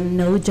 This is a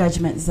no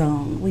judgment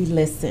zone. We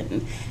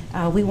listen.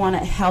 We want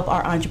to help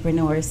our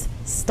entrepreneurs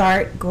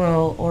start,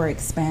 grow, or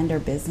expand their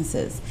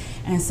businesses.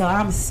 And so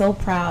I'm so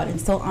proud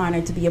and so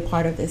honored to be a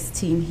part of this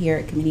team here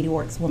at Community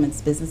Works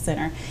Women's Business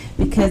Center,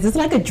 because it's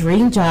like a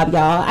dream job,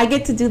 y'all. I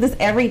get to do this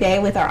every day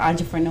with our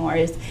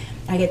entrepreneurs.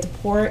 I get to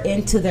pour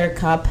into their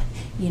cup.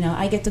 You know,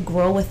 I get to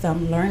grow with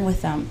them, learn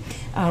with them.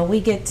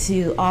 We get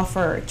to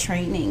offer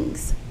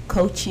trainings,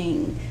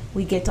 coaching.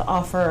 We get to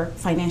offer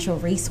financial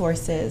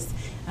resources.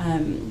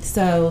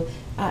 So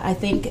I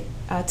think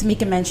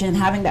Tameka mentioned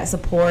having that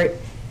support.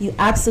 You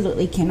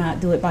absolutely cannot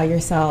do it by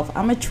yourself.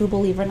 I'm a true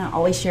believer, and I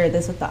always share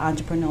this with the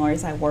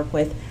entrepreneurs I work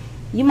with.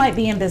 You might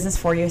be in business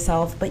for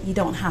yourself, but you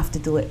don't have to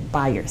do it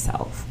by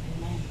yourself.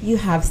 Amen. You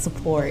have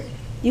support.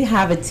 You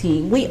have a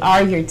team. We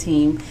are your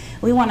team.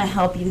 We want to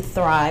help you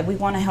thrive. We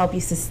want to help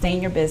you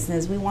sustain your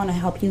business. We want to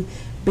help you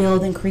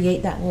build and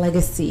create that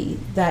legacy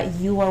that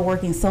you are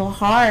working so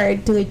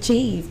hard to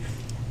achieve.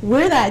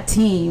 We're that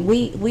team.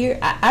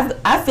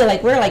 I feel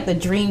like we're like the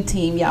dream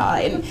team, y'all.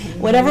 And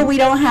whatever we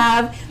don't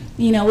have,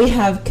 we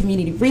have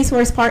community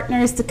resource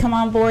partners to come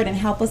on board and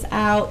help us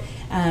out.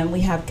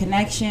 We have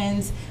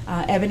connections.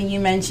 Ebony, you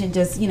mentioned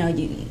just,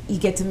 you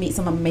get to meet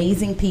some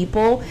amazing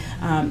people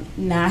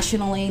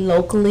nationally,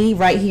 locally,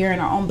 right here in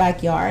our own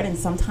backyard. And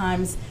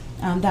sometimes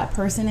that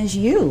person is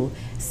you.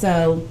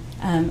 So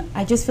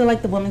I just feel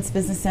like the Women's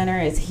Business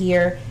Center is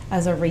here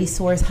as a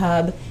resource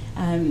hub.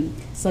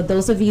 So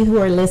those of you who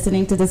are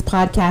listening to this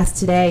podcast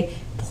today,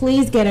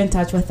 please get in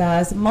touch with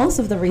us. Most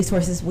of the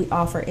resources we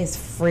offer is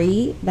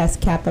free. That's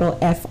capital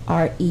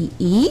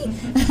FREE,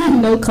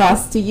 no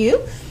cost to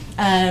you.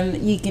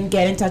 You can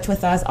get in touch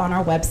with us on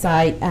our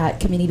website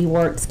at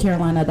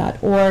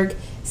communityworkscarolina.org.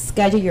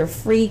 Schedule your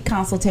free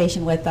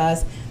consultation with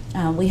us.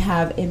 We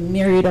have a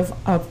myriad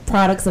of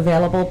products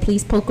available.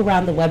 Please poke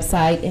around the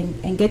website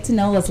and get to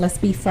know us. Let's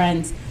be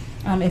friends.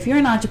 If you're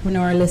an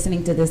entrepreneur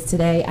listening to this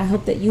today, I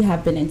hope that you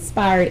have been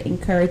inspired,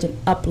 encouraged, and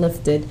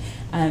uplifted,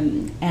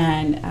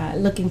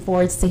 and looking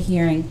forward to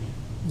hearing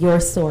your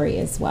story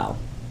as well.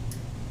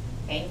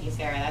 Thank you,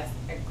 Sarah. That's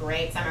a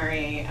great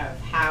summary of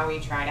how we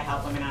try to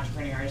help women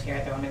entrepreneurs here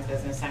at the Women's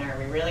Business Center.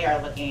 We really are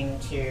looking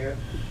to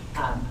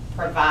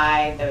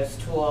provide those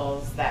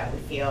tools that we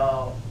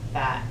feel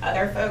that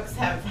other folks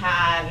have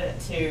had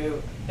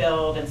to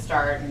build and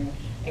start and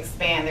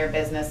expand their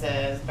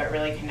businesses, but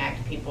really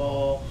connect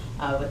people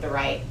with the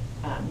right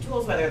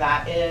tools, whether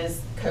that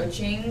is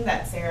coaching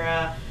that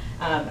Sarah,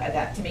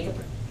 that Tameka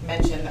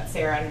mentioned that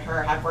Sarah and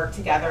her have worked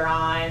together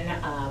on,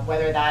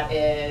 whether that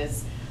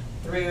is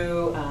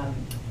through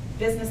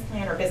business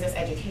plan or business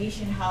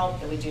education help,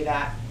 that we do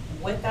that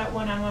with that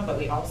one-on-one, but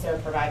we also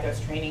provide those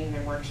trainings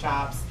and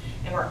workshops.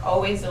 And we're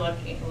always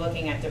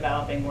looking at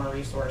developing more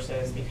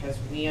resources, because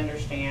we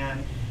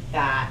understand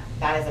that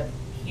that is a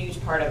huge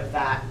part of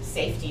that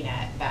safety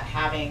net, that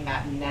having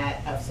that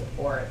net of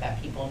support that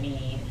people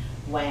need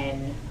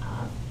when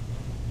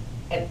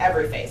in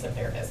every phase of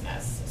their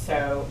business.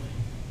 So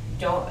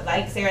don't,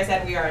 like Sarah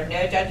said, we are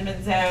no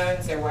judgment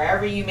zones, or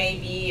wherever you may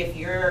be, if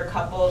you're a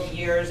couple of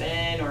years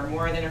in or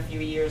more than a few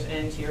years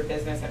into your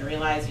business and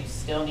realize you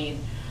still need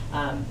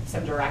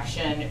some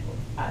direction,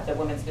 the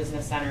Women's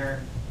Business Center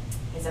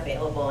is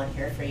available and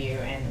here for you,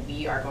 and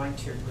we are going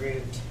to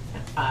root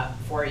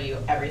for you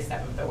every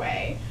step of the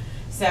way.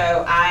 So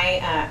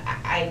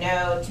I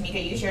know,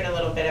 Tameka, you shared a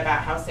little bit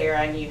about how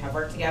Sarah and you have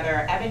worked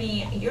together.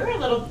 Ebony, you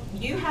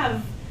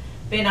have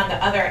been on the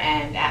other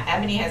end.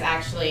 Ebony has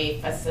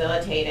actually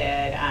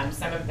facilitated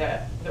some of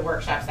the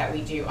workshops that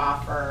we do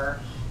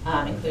offer,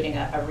 including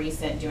a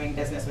recent Doing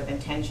Business with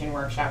Intention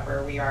workshop,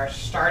 where we are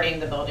starting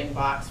the building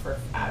blocks for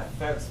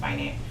folks'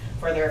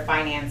 for their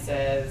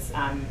finances,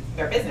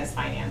 their business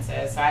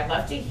finances. So I'd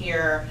love to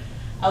hear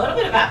a little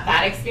bit about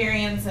that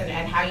experience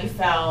and how you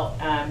felt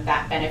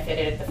that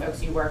benefited the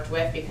folks you worked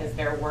with, because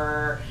there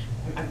were,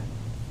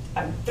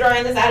 I'm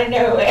throwing this out of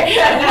nowhere,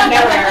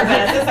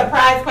 but it's a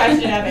surprise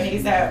question,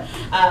 Ebony. So,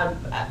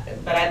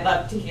 but I'd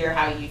love to hear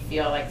how you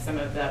feel like some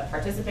of the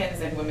participants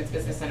and Women's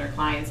Business Center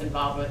clients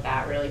involved with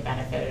that really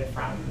benefited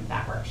from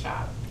that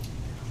workshop.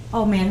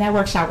 Oh man, that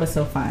workshop was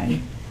so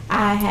fun.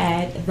 I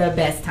had the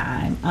best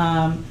time.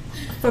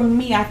 For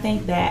me, I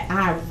think that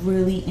I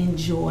really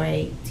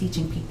enjoy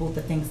teaching people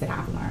the things that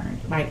I've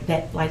learned.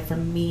 Like for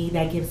me,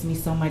 that gives me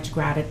so much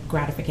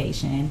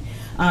gratification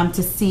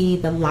to see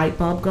the light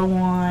bulb go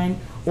on,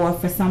 or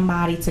for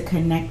somebody to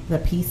connect the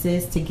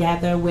pieces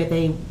together where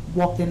they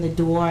walked in the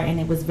door and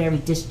it was very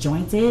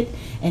disjointed,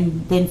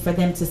 and then for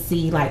them to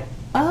see like,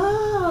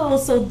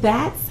 oh, so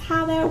that's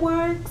how that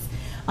works.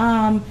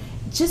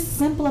 Just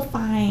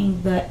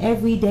simplifying the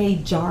everyday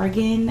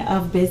jargon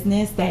of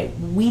business that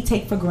we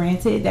take for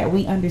granted, that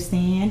we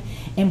understand,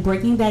 and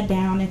breaking that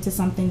down into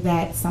something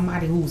that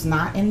somebody who's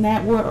not in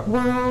that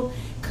world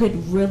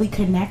could really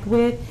connect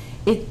with.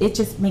 It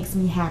just makes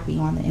me happy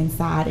on the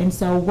inside. And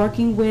so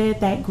working with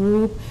that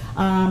group,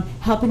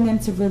 helping them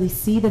to really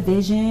see the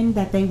vision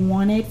that they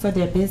wanted for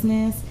their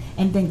business,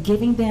 and then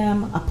giving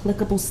them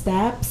applicable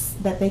steps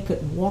that they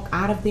could walk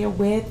out of there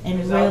with and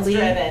Results really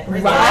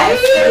driven. right.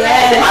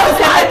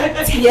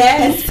 Yes,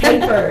 yes,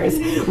 papers.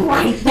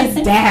 Write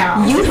this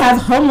down. You have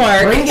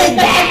homework. Bring it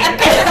back.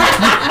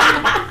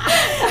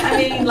 I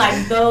mean,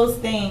 like those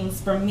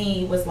things for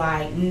me was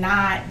like,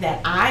 not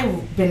that I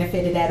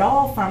benefited at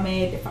all from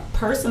it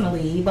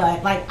personally,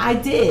 but like I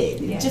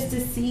did, just to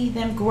see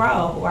them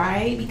grow,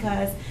 right?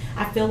 Because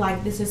I feel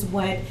like this is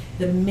what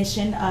the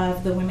mission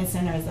of the Women's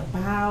Center is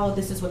about.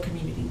 This is what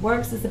Community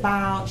Works is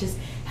about. Just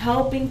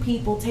helping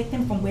people, take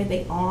them from where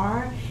they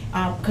are,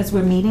 because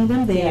we're meeting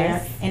them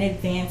there, and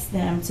advance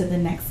them to the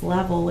next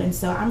level. And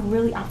so I'm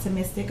really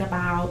optimistic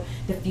about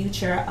the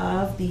future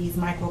of these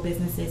micro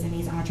businesses and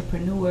these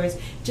entrepreneurs,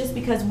 just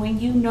because when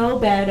you know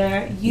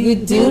better, you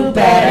do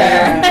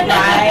better,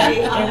 right?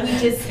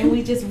 And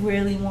we just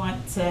really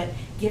want to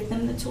give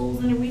them the tools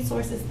and the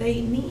resources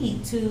they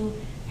need to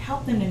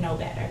help them to know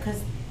better,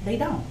 because they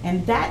don't.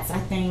 And that's, I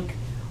think,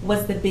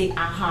 was the big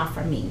aha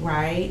for me,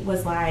 right?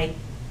 Was like,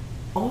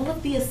 all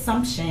of the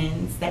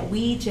assumptions that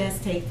we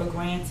just take for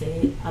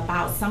granted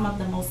about some of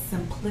the most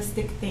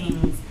simplistic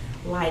things,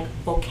 like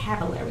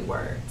vocabulary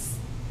words.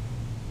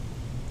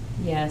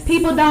 Yes.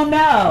 People don't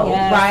know,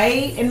 Yes.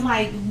 right? And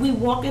like, we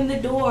walk in the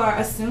door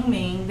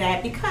assuming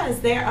that because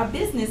they're a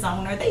business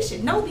owner, they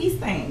should know these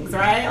things,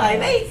 right? Like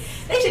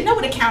they should know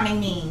what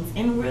accounting means,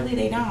 and really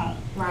they don't,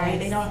 right? Yes.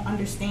 They don't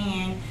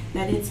understand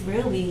that it's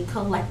really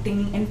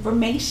collecting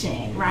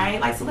information,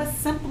 right? Like, so let's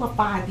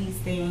simplify these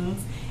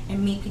things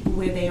and meet people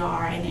where they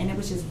are, and it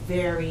was just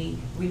very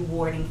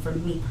rewarding for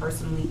me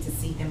personally to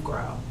see them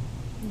grow.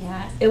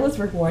 Yeah, it was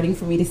rewarding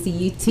for me to see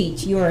you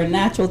teach. You are a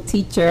natural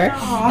teacher,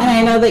 Aww, and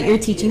I know that you're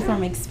thank teaching you.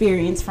 from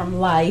experience, from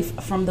life,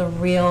 from the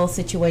real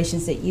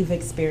situations that you've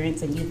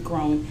experienced and you've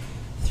grown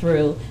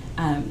through.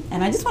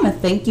 And I just want to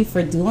thank you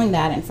for doing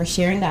that and for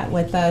sharing that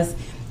with us.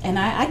 And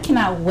I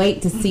cannot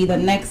wait to see the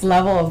next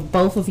level of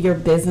both of your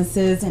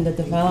businesses and the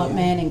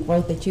development and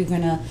growth that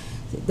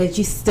that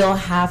you still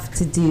have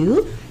to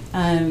do.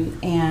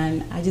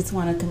 And I just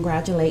want to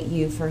congratulate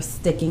you for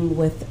sticking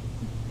with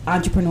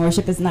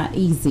entrepreneurship. Is not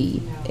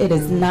easy. It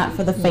is not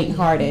for the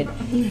faint-hearted.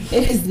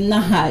 It is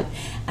not.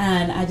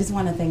 And I just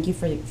want to thank you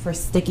for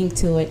sticking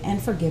to it and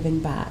for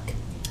giving back.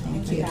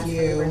 Thank you you. guys for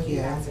the work you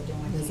Yeah, guys are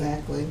doing.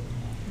 exactly.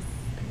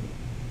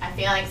 I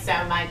feel like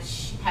so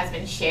much has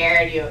been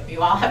shared.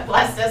 You all have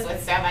blessed us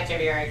with so much of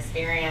your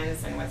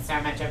experience and with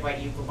so much of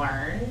what you've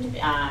learned.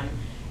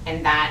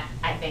 And that,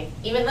 I think,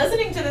 even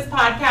listening to this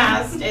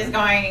podcast is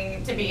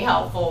going to be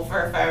helpful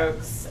for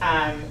folks,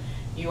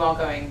 you all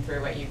going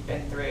through what you've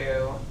been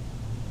through.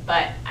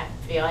 But I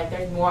feel like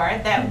there's more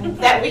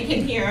that we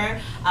can hear.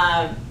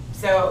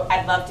 So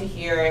I'd love to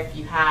hear if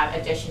you have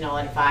additional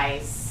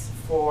advice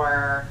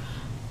for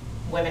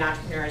women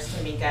entrepreneurs.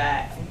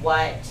 Tameka,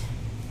 what,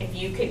 if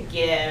you could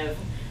give,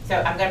 so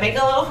I'm going to make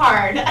it a little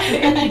hard,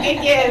 if you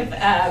could give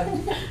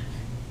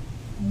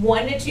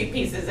 1 to 2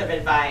 pieces of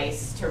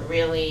advice to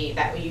really,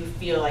 that you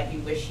feel like you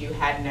wish you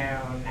had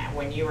known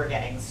when you were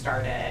getting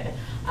started,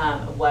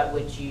 what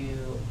would you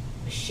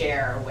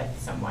share with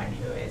someone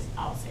who is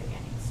also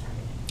getting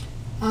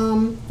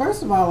started?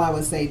 First of all, I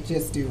would say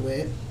just do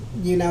it.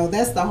 You know,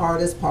 that's the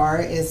hardest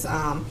part, is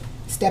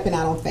stepping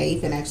out on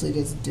faith and actually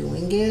just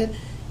doing it.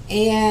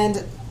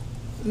 And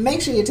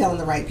make sure you're telling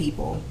the right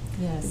people.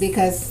 Yes.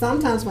 Because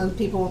sometimes when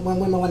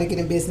women want to get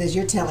in business,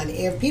 you're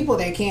telling people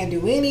that can't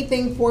do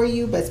anything for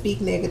you but speak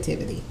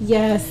negativity.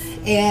 Yes.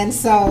 And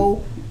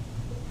so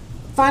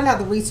find out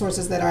the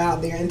resources that are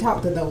out there and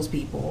talk to those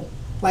people.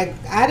 Like,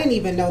 I didn't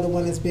even know the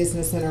Women's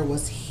Business Center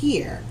was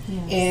here.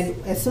 Yes.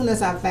 And as soon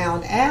as I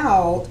found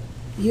out,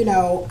 you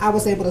know, I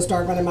was able to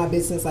start running my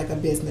business like a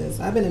business.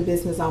 I've been in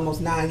business almost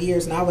 9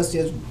 years, and I was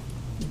just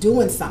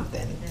doing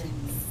something.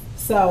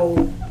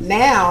 So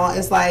now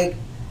it's like,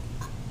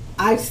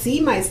 I see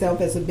myself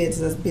as a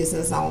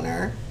business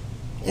owner,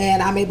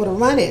 and I'm able to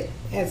run it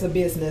as a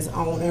business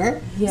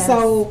owner. Yes.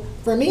 So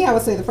for me, I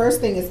would say the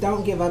first thing is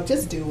don't give up,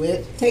 just do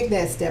it. Take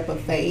that step of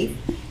faith,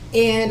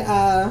 and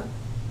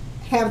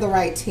have the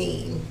right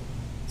team.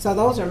 So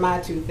those are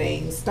my 2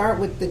 things. Start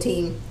with the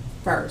team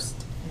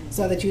first,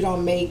 so that you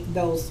don't make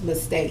those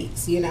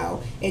mistakes, you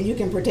know, and you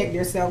can protect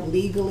yourself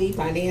legally,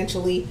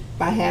 financially,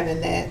 by having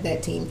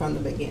that team from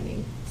the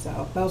beginning.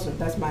 So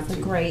that's my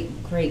 2. Great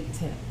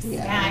tips.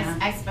 Yeah.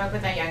 I spoke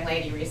with a young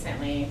lady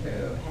recently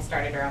who has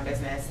started her own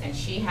business, and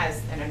she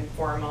has an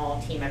informal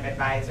team of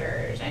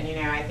advisors. And, you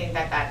know, I think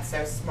that that's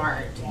so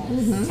smart to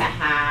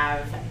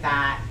have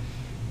that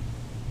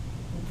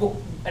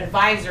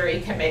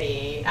advisory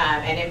committee.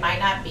 And it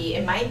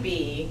might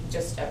be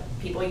just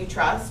people you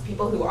trust,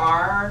 people who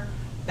are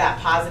that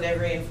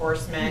positive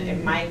reinforcement.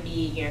 It might be,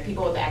 you know,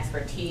 people with the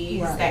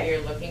expertise that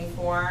you're looking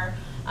for,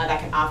 that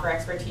can offer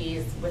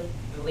expertise with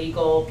the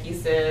legal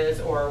pieces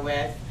or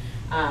with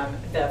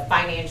the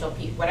financial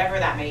piece, whatever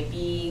that may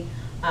be.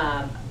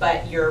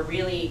 But you're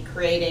really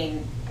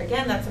creating,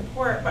 again, that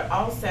support, but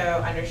also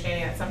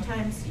understanding that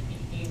sometimes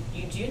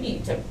you do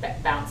need to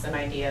bounce some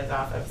ideas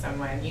off of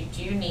someone.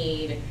 You're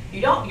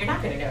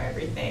not going to know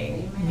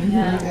everything.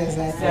 Yeah.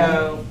 Exactly.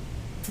 So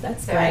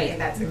That's I great. think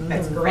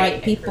that's The great.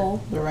 right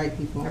people. The right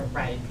people. The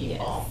right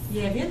people.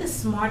 Yeah, if you're the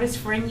smartest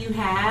friend you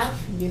have,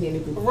 You need a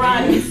group of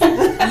run. You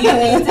friends.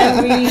 need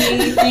to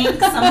really think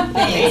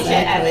something,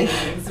 Exactly.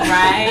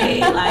 right?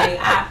 Like,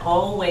 I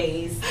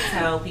always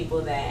tell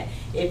people that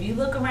if you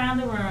look around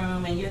the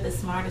room and you're the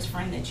smartest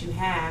friend that you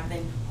have,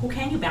 then who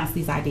can you bounce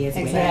these ideas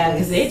with?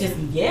 Because they just,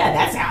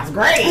 that sounds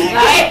great.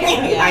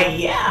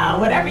 Like,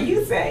 whatever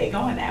you say,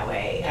 going that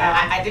way.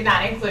 I did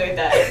not include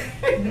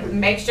the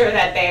make sure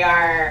that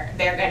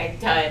they're going to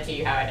tell it to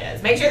you how it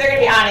is. Make sure they're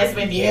going to be honest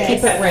with you.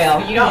 Keep it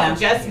real. You don't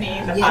just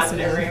need the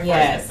positive reinforcement.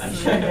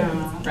 Yes. Sure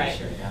don't. Right.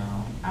 Sure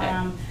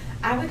don't.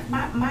 I would.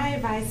 My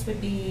advice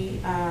would be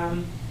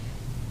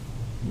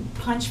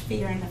punch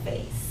fear in the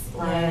face.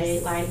 Right?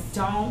 Yes. Like,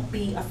 don't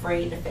be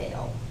afraid to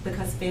fail,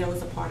 because fail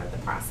is a part of the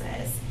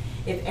process.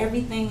 If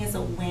everything is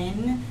a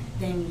win,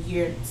 then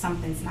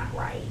something's not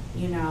right,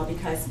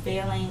 because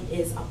failing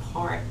is a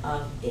part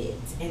of it.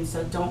 And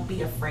so don't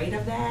be afraid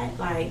of that.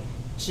 Like,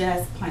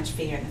 just punch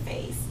fear in the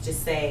face.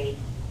 Just say,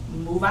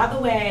 move out of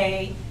the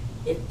way.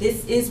 If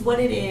this is what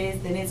it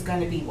is, then it's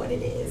going to be what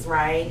it is,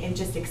 right? And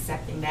just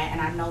accepting that.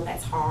 And I know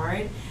that's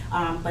hard,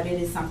 but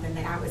it is something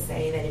that I would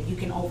say that if you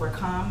can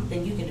overcome,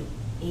 then you can do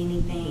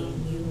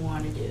anything you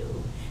want to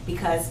do,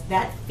 because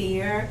that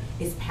fear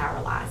is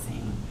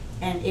paralyzing,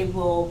 and it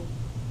will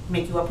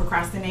make you a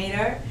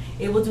procrastinator.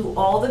 It will do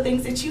all the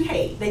things that you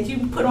hate, that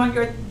you put on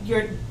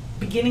your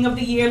beginning of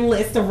the year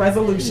list of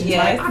resolutions.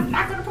 Yes. Like, I'm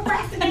not going to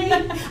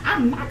procrastinate.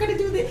 I'm not going to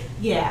do this.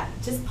 Yeah,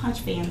 just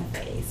punch fear in the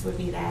face would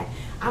be that.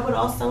 I would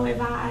also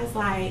advise,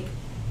 like,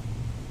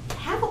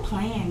 have a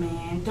plan,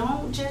 man.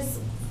 Don't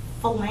just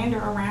philander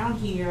around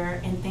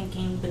here and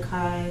thinking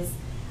because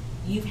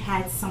you've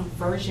had some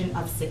version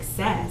of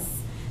success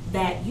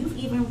that you've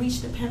even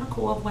reached the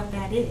pinnacle of what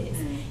that is.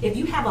 If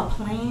you have a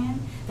plan,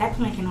 that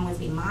plan can always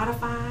be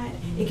modified.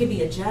 It can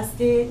be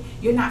adjusted.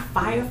 You're not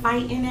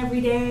firefighting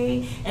every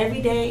day. Every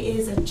day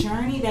is a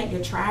journey that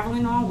you're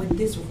traveling on with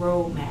this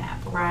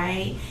roadmap,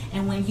 right?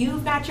 And when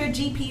you've got your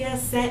GPS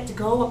set to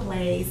go a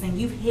place and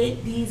you've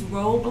hit these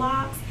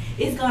roadblocks,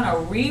 it's going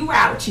to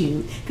reroute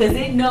you because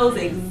it knows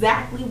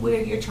exactly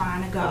where you're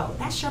trying to go.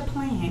 That's your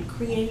plan.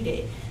 Create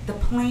it. The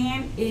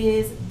plan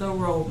is the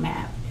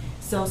roadmap.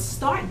 So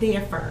start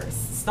there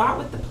first. Start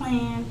with the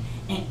plan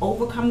and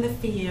overcome the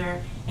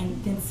fear,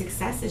 and then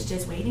success is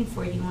just waiting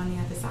for you on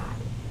the other side.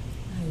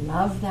 I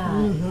love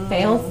that.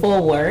 Fail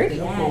forward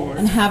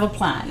and have a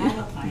plan. Have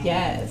a plan.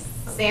 Yes.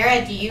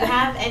 Sarah, do you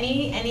have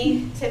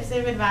any tips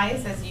of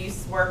advice as you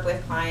work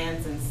with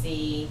clients and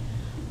see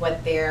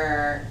what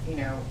their,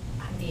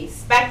 the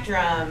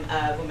spectrum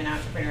of women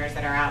entrepreneurs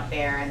that are out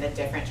there and the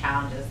different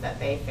challenges that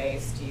they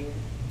face? Do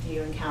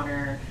you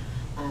encounter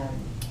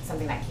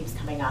something that keeps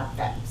coming up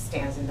that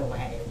stands in the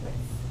way with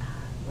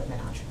women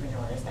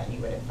entrepreneurs that you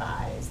would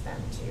advise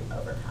them to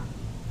overcome,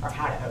 or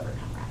how to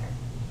overcome rather?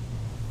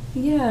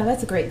 Yeah,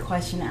 that's a great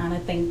question, Anna.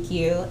 Thank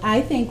you.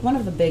 I think one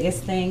of the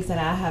biggest things that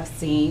I have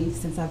seen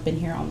since I've been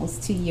here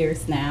almost 2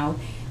 years now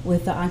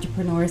with the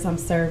entrepreneurs I'm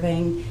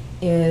serving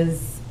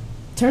is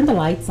turn the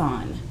lights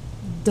on.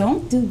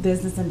 Don't do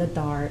business in the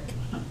dark.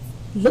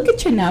 Look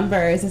at your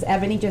numbers. As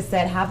Ebony just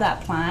said, have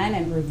that plan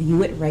and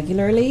review it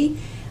regularly,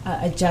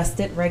 adjust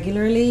it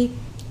regularly.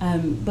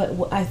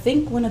 But I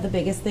think one of the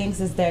biggest things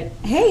is that,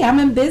 hey, I'm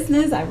in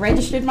business. I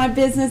registered my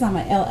business. I'm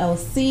an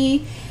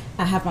LLC.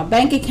 I have my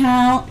bank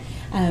account.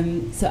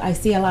 So I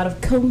see a lot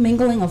of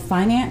commingling of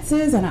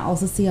finances, and I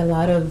also see a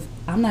lot of,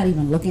 I'm not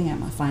even looking at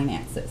my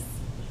finances.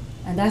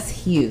 And that's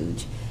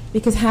huge.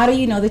 Because how do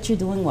you know that you're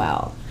doing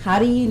well? How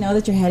do you know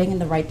that you're heading in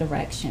the right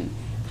direction?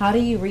 How do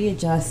you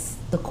readjust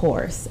the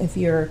course if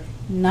you're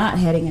not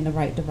heading in the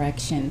right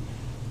direction?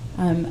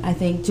 I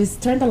think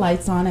just turn the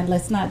lights on and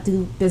let's not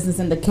do business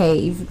in the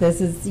cave.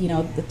 This is, the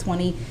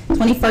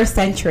 21st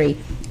century.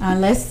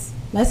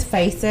 Let's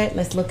face it.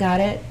 Let's look at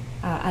it.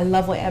 I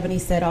love what Ebony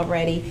said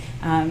already.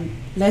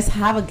 Let's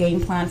have a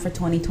game plan for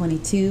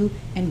 2022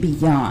 and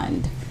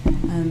beyond.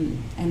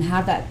 And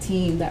have that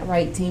team, the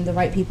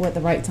right people at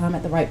the right time,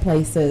 at the right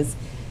places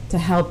to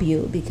help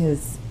you,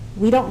 because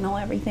we don't know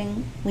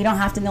everything. We don't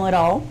have to know it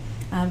all.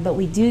 But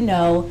we do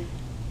know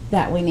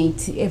that we need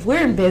to, if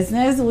we're in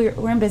business,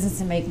 we're in business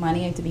to make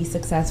money and to be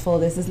successful.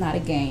 This is not a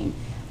game.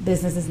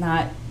 Business is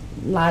not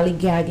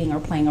lollygagging or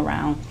playing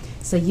around.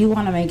 So you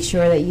want to make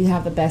sure that you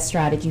have the best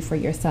strategy for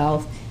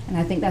yourself. And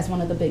I think that's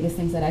one of the biggest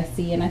things that I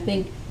see. And I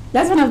think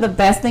that's one of the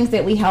best things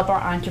that we help our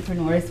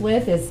entrepreneurs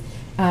with is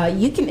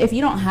if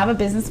you don't have a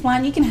business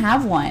plan, you can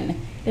have one.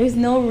 There's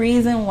no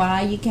reason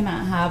why you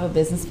cannot have a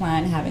business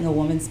plan having a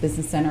women's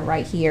business center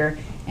right here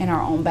in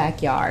our own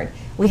backyard.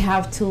 We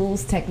have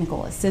tools,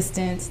 technical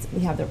assistance,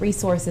 we have the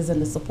resources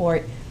and the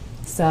support.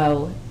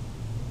 So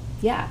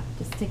yeah,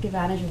 just take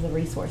advantage of the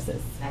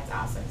resources. That's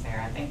awesome,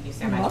 Sarah. Thank you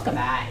so You're much welcome. for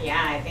that.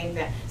 Yeah, I think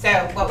that, so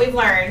what we've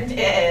learned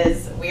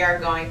is we are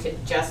going to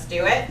just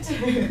do it.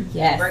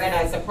 Yes. We're going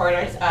to support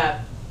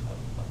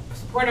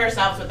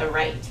ourselves with the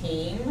right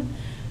team.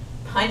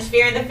 Punch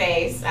fear in the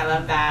face. I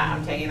love that.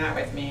 I'm taking that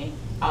with me.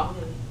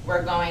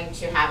 We're going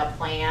to have a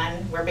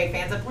plan. We're big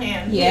fans of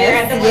plans here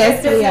at the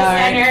Women's Business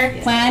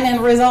Center. Plan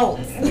and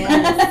results.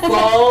 Yes.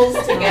 Goals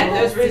to get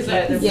those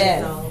results.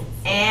 Yes.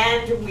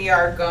 And we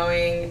are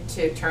going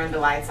to turn the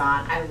lights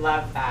on. I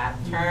love that.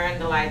 Turn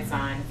the lights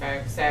on,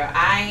 folks. So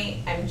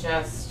I am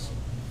just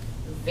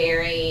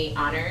very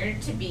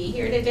honored to be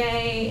here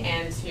today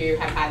and to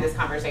have had this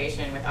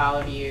conversation with all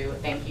of you.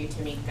 Thank you,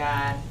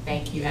 Tameka.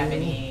 Thank you,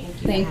 Ebony.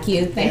 Thank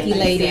you,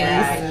 ladies.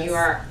 Sarah. You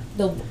are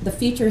the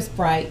future is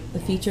bright. The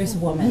future is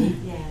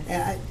woman.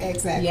 Yes.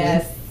 Exactly.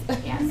 Yes.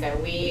 Yeah, so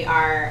we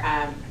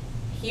are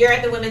here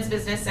at the Women's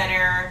Business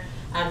Center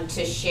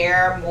to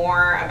share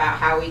more about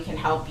how we can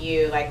help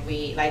you,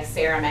 like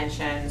Sarah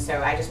mentioned.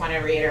 So I just want to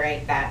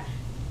reiterate that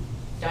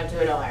don't do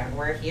it alone.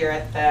 We're here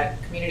at the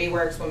Community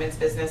Works Women's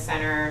Business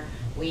Center.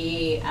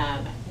 We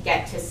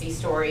get to see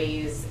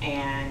stories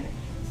and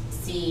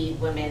see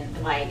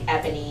women like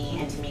Ebony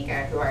and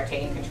Tameka who are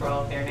taking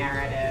control of their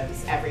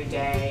narratives every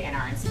day and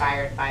are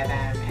inspired by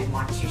them and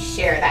want to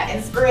share that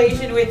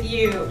inspiration with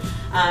you.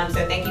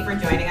 So thank you for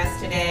joining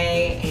us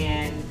today,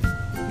 and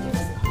give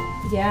us a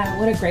call. Yeah,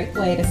 what a great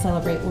way to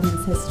celebrate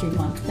Women's History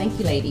Month. Thank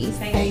you, ladies.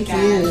 Thank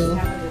guys. you.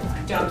 Have a good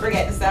one. Don't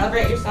forget to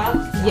celebrate yourself.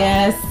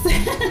 Yes.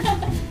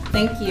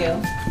 Thank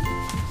you.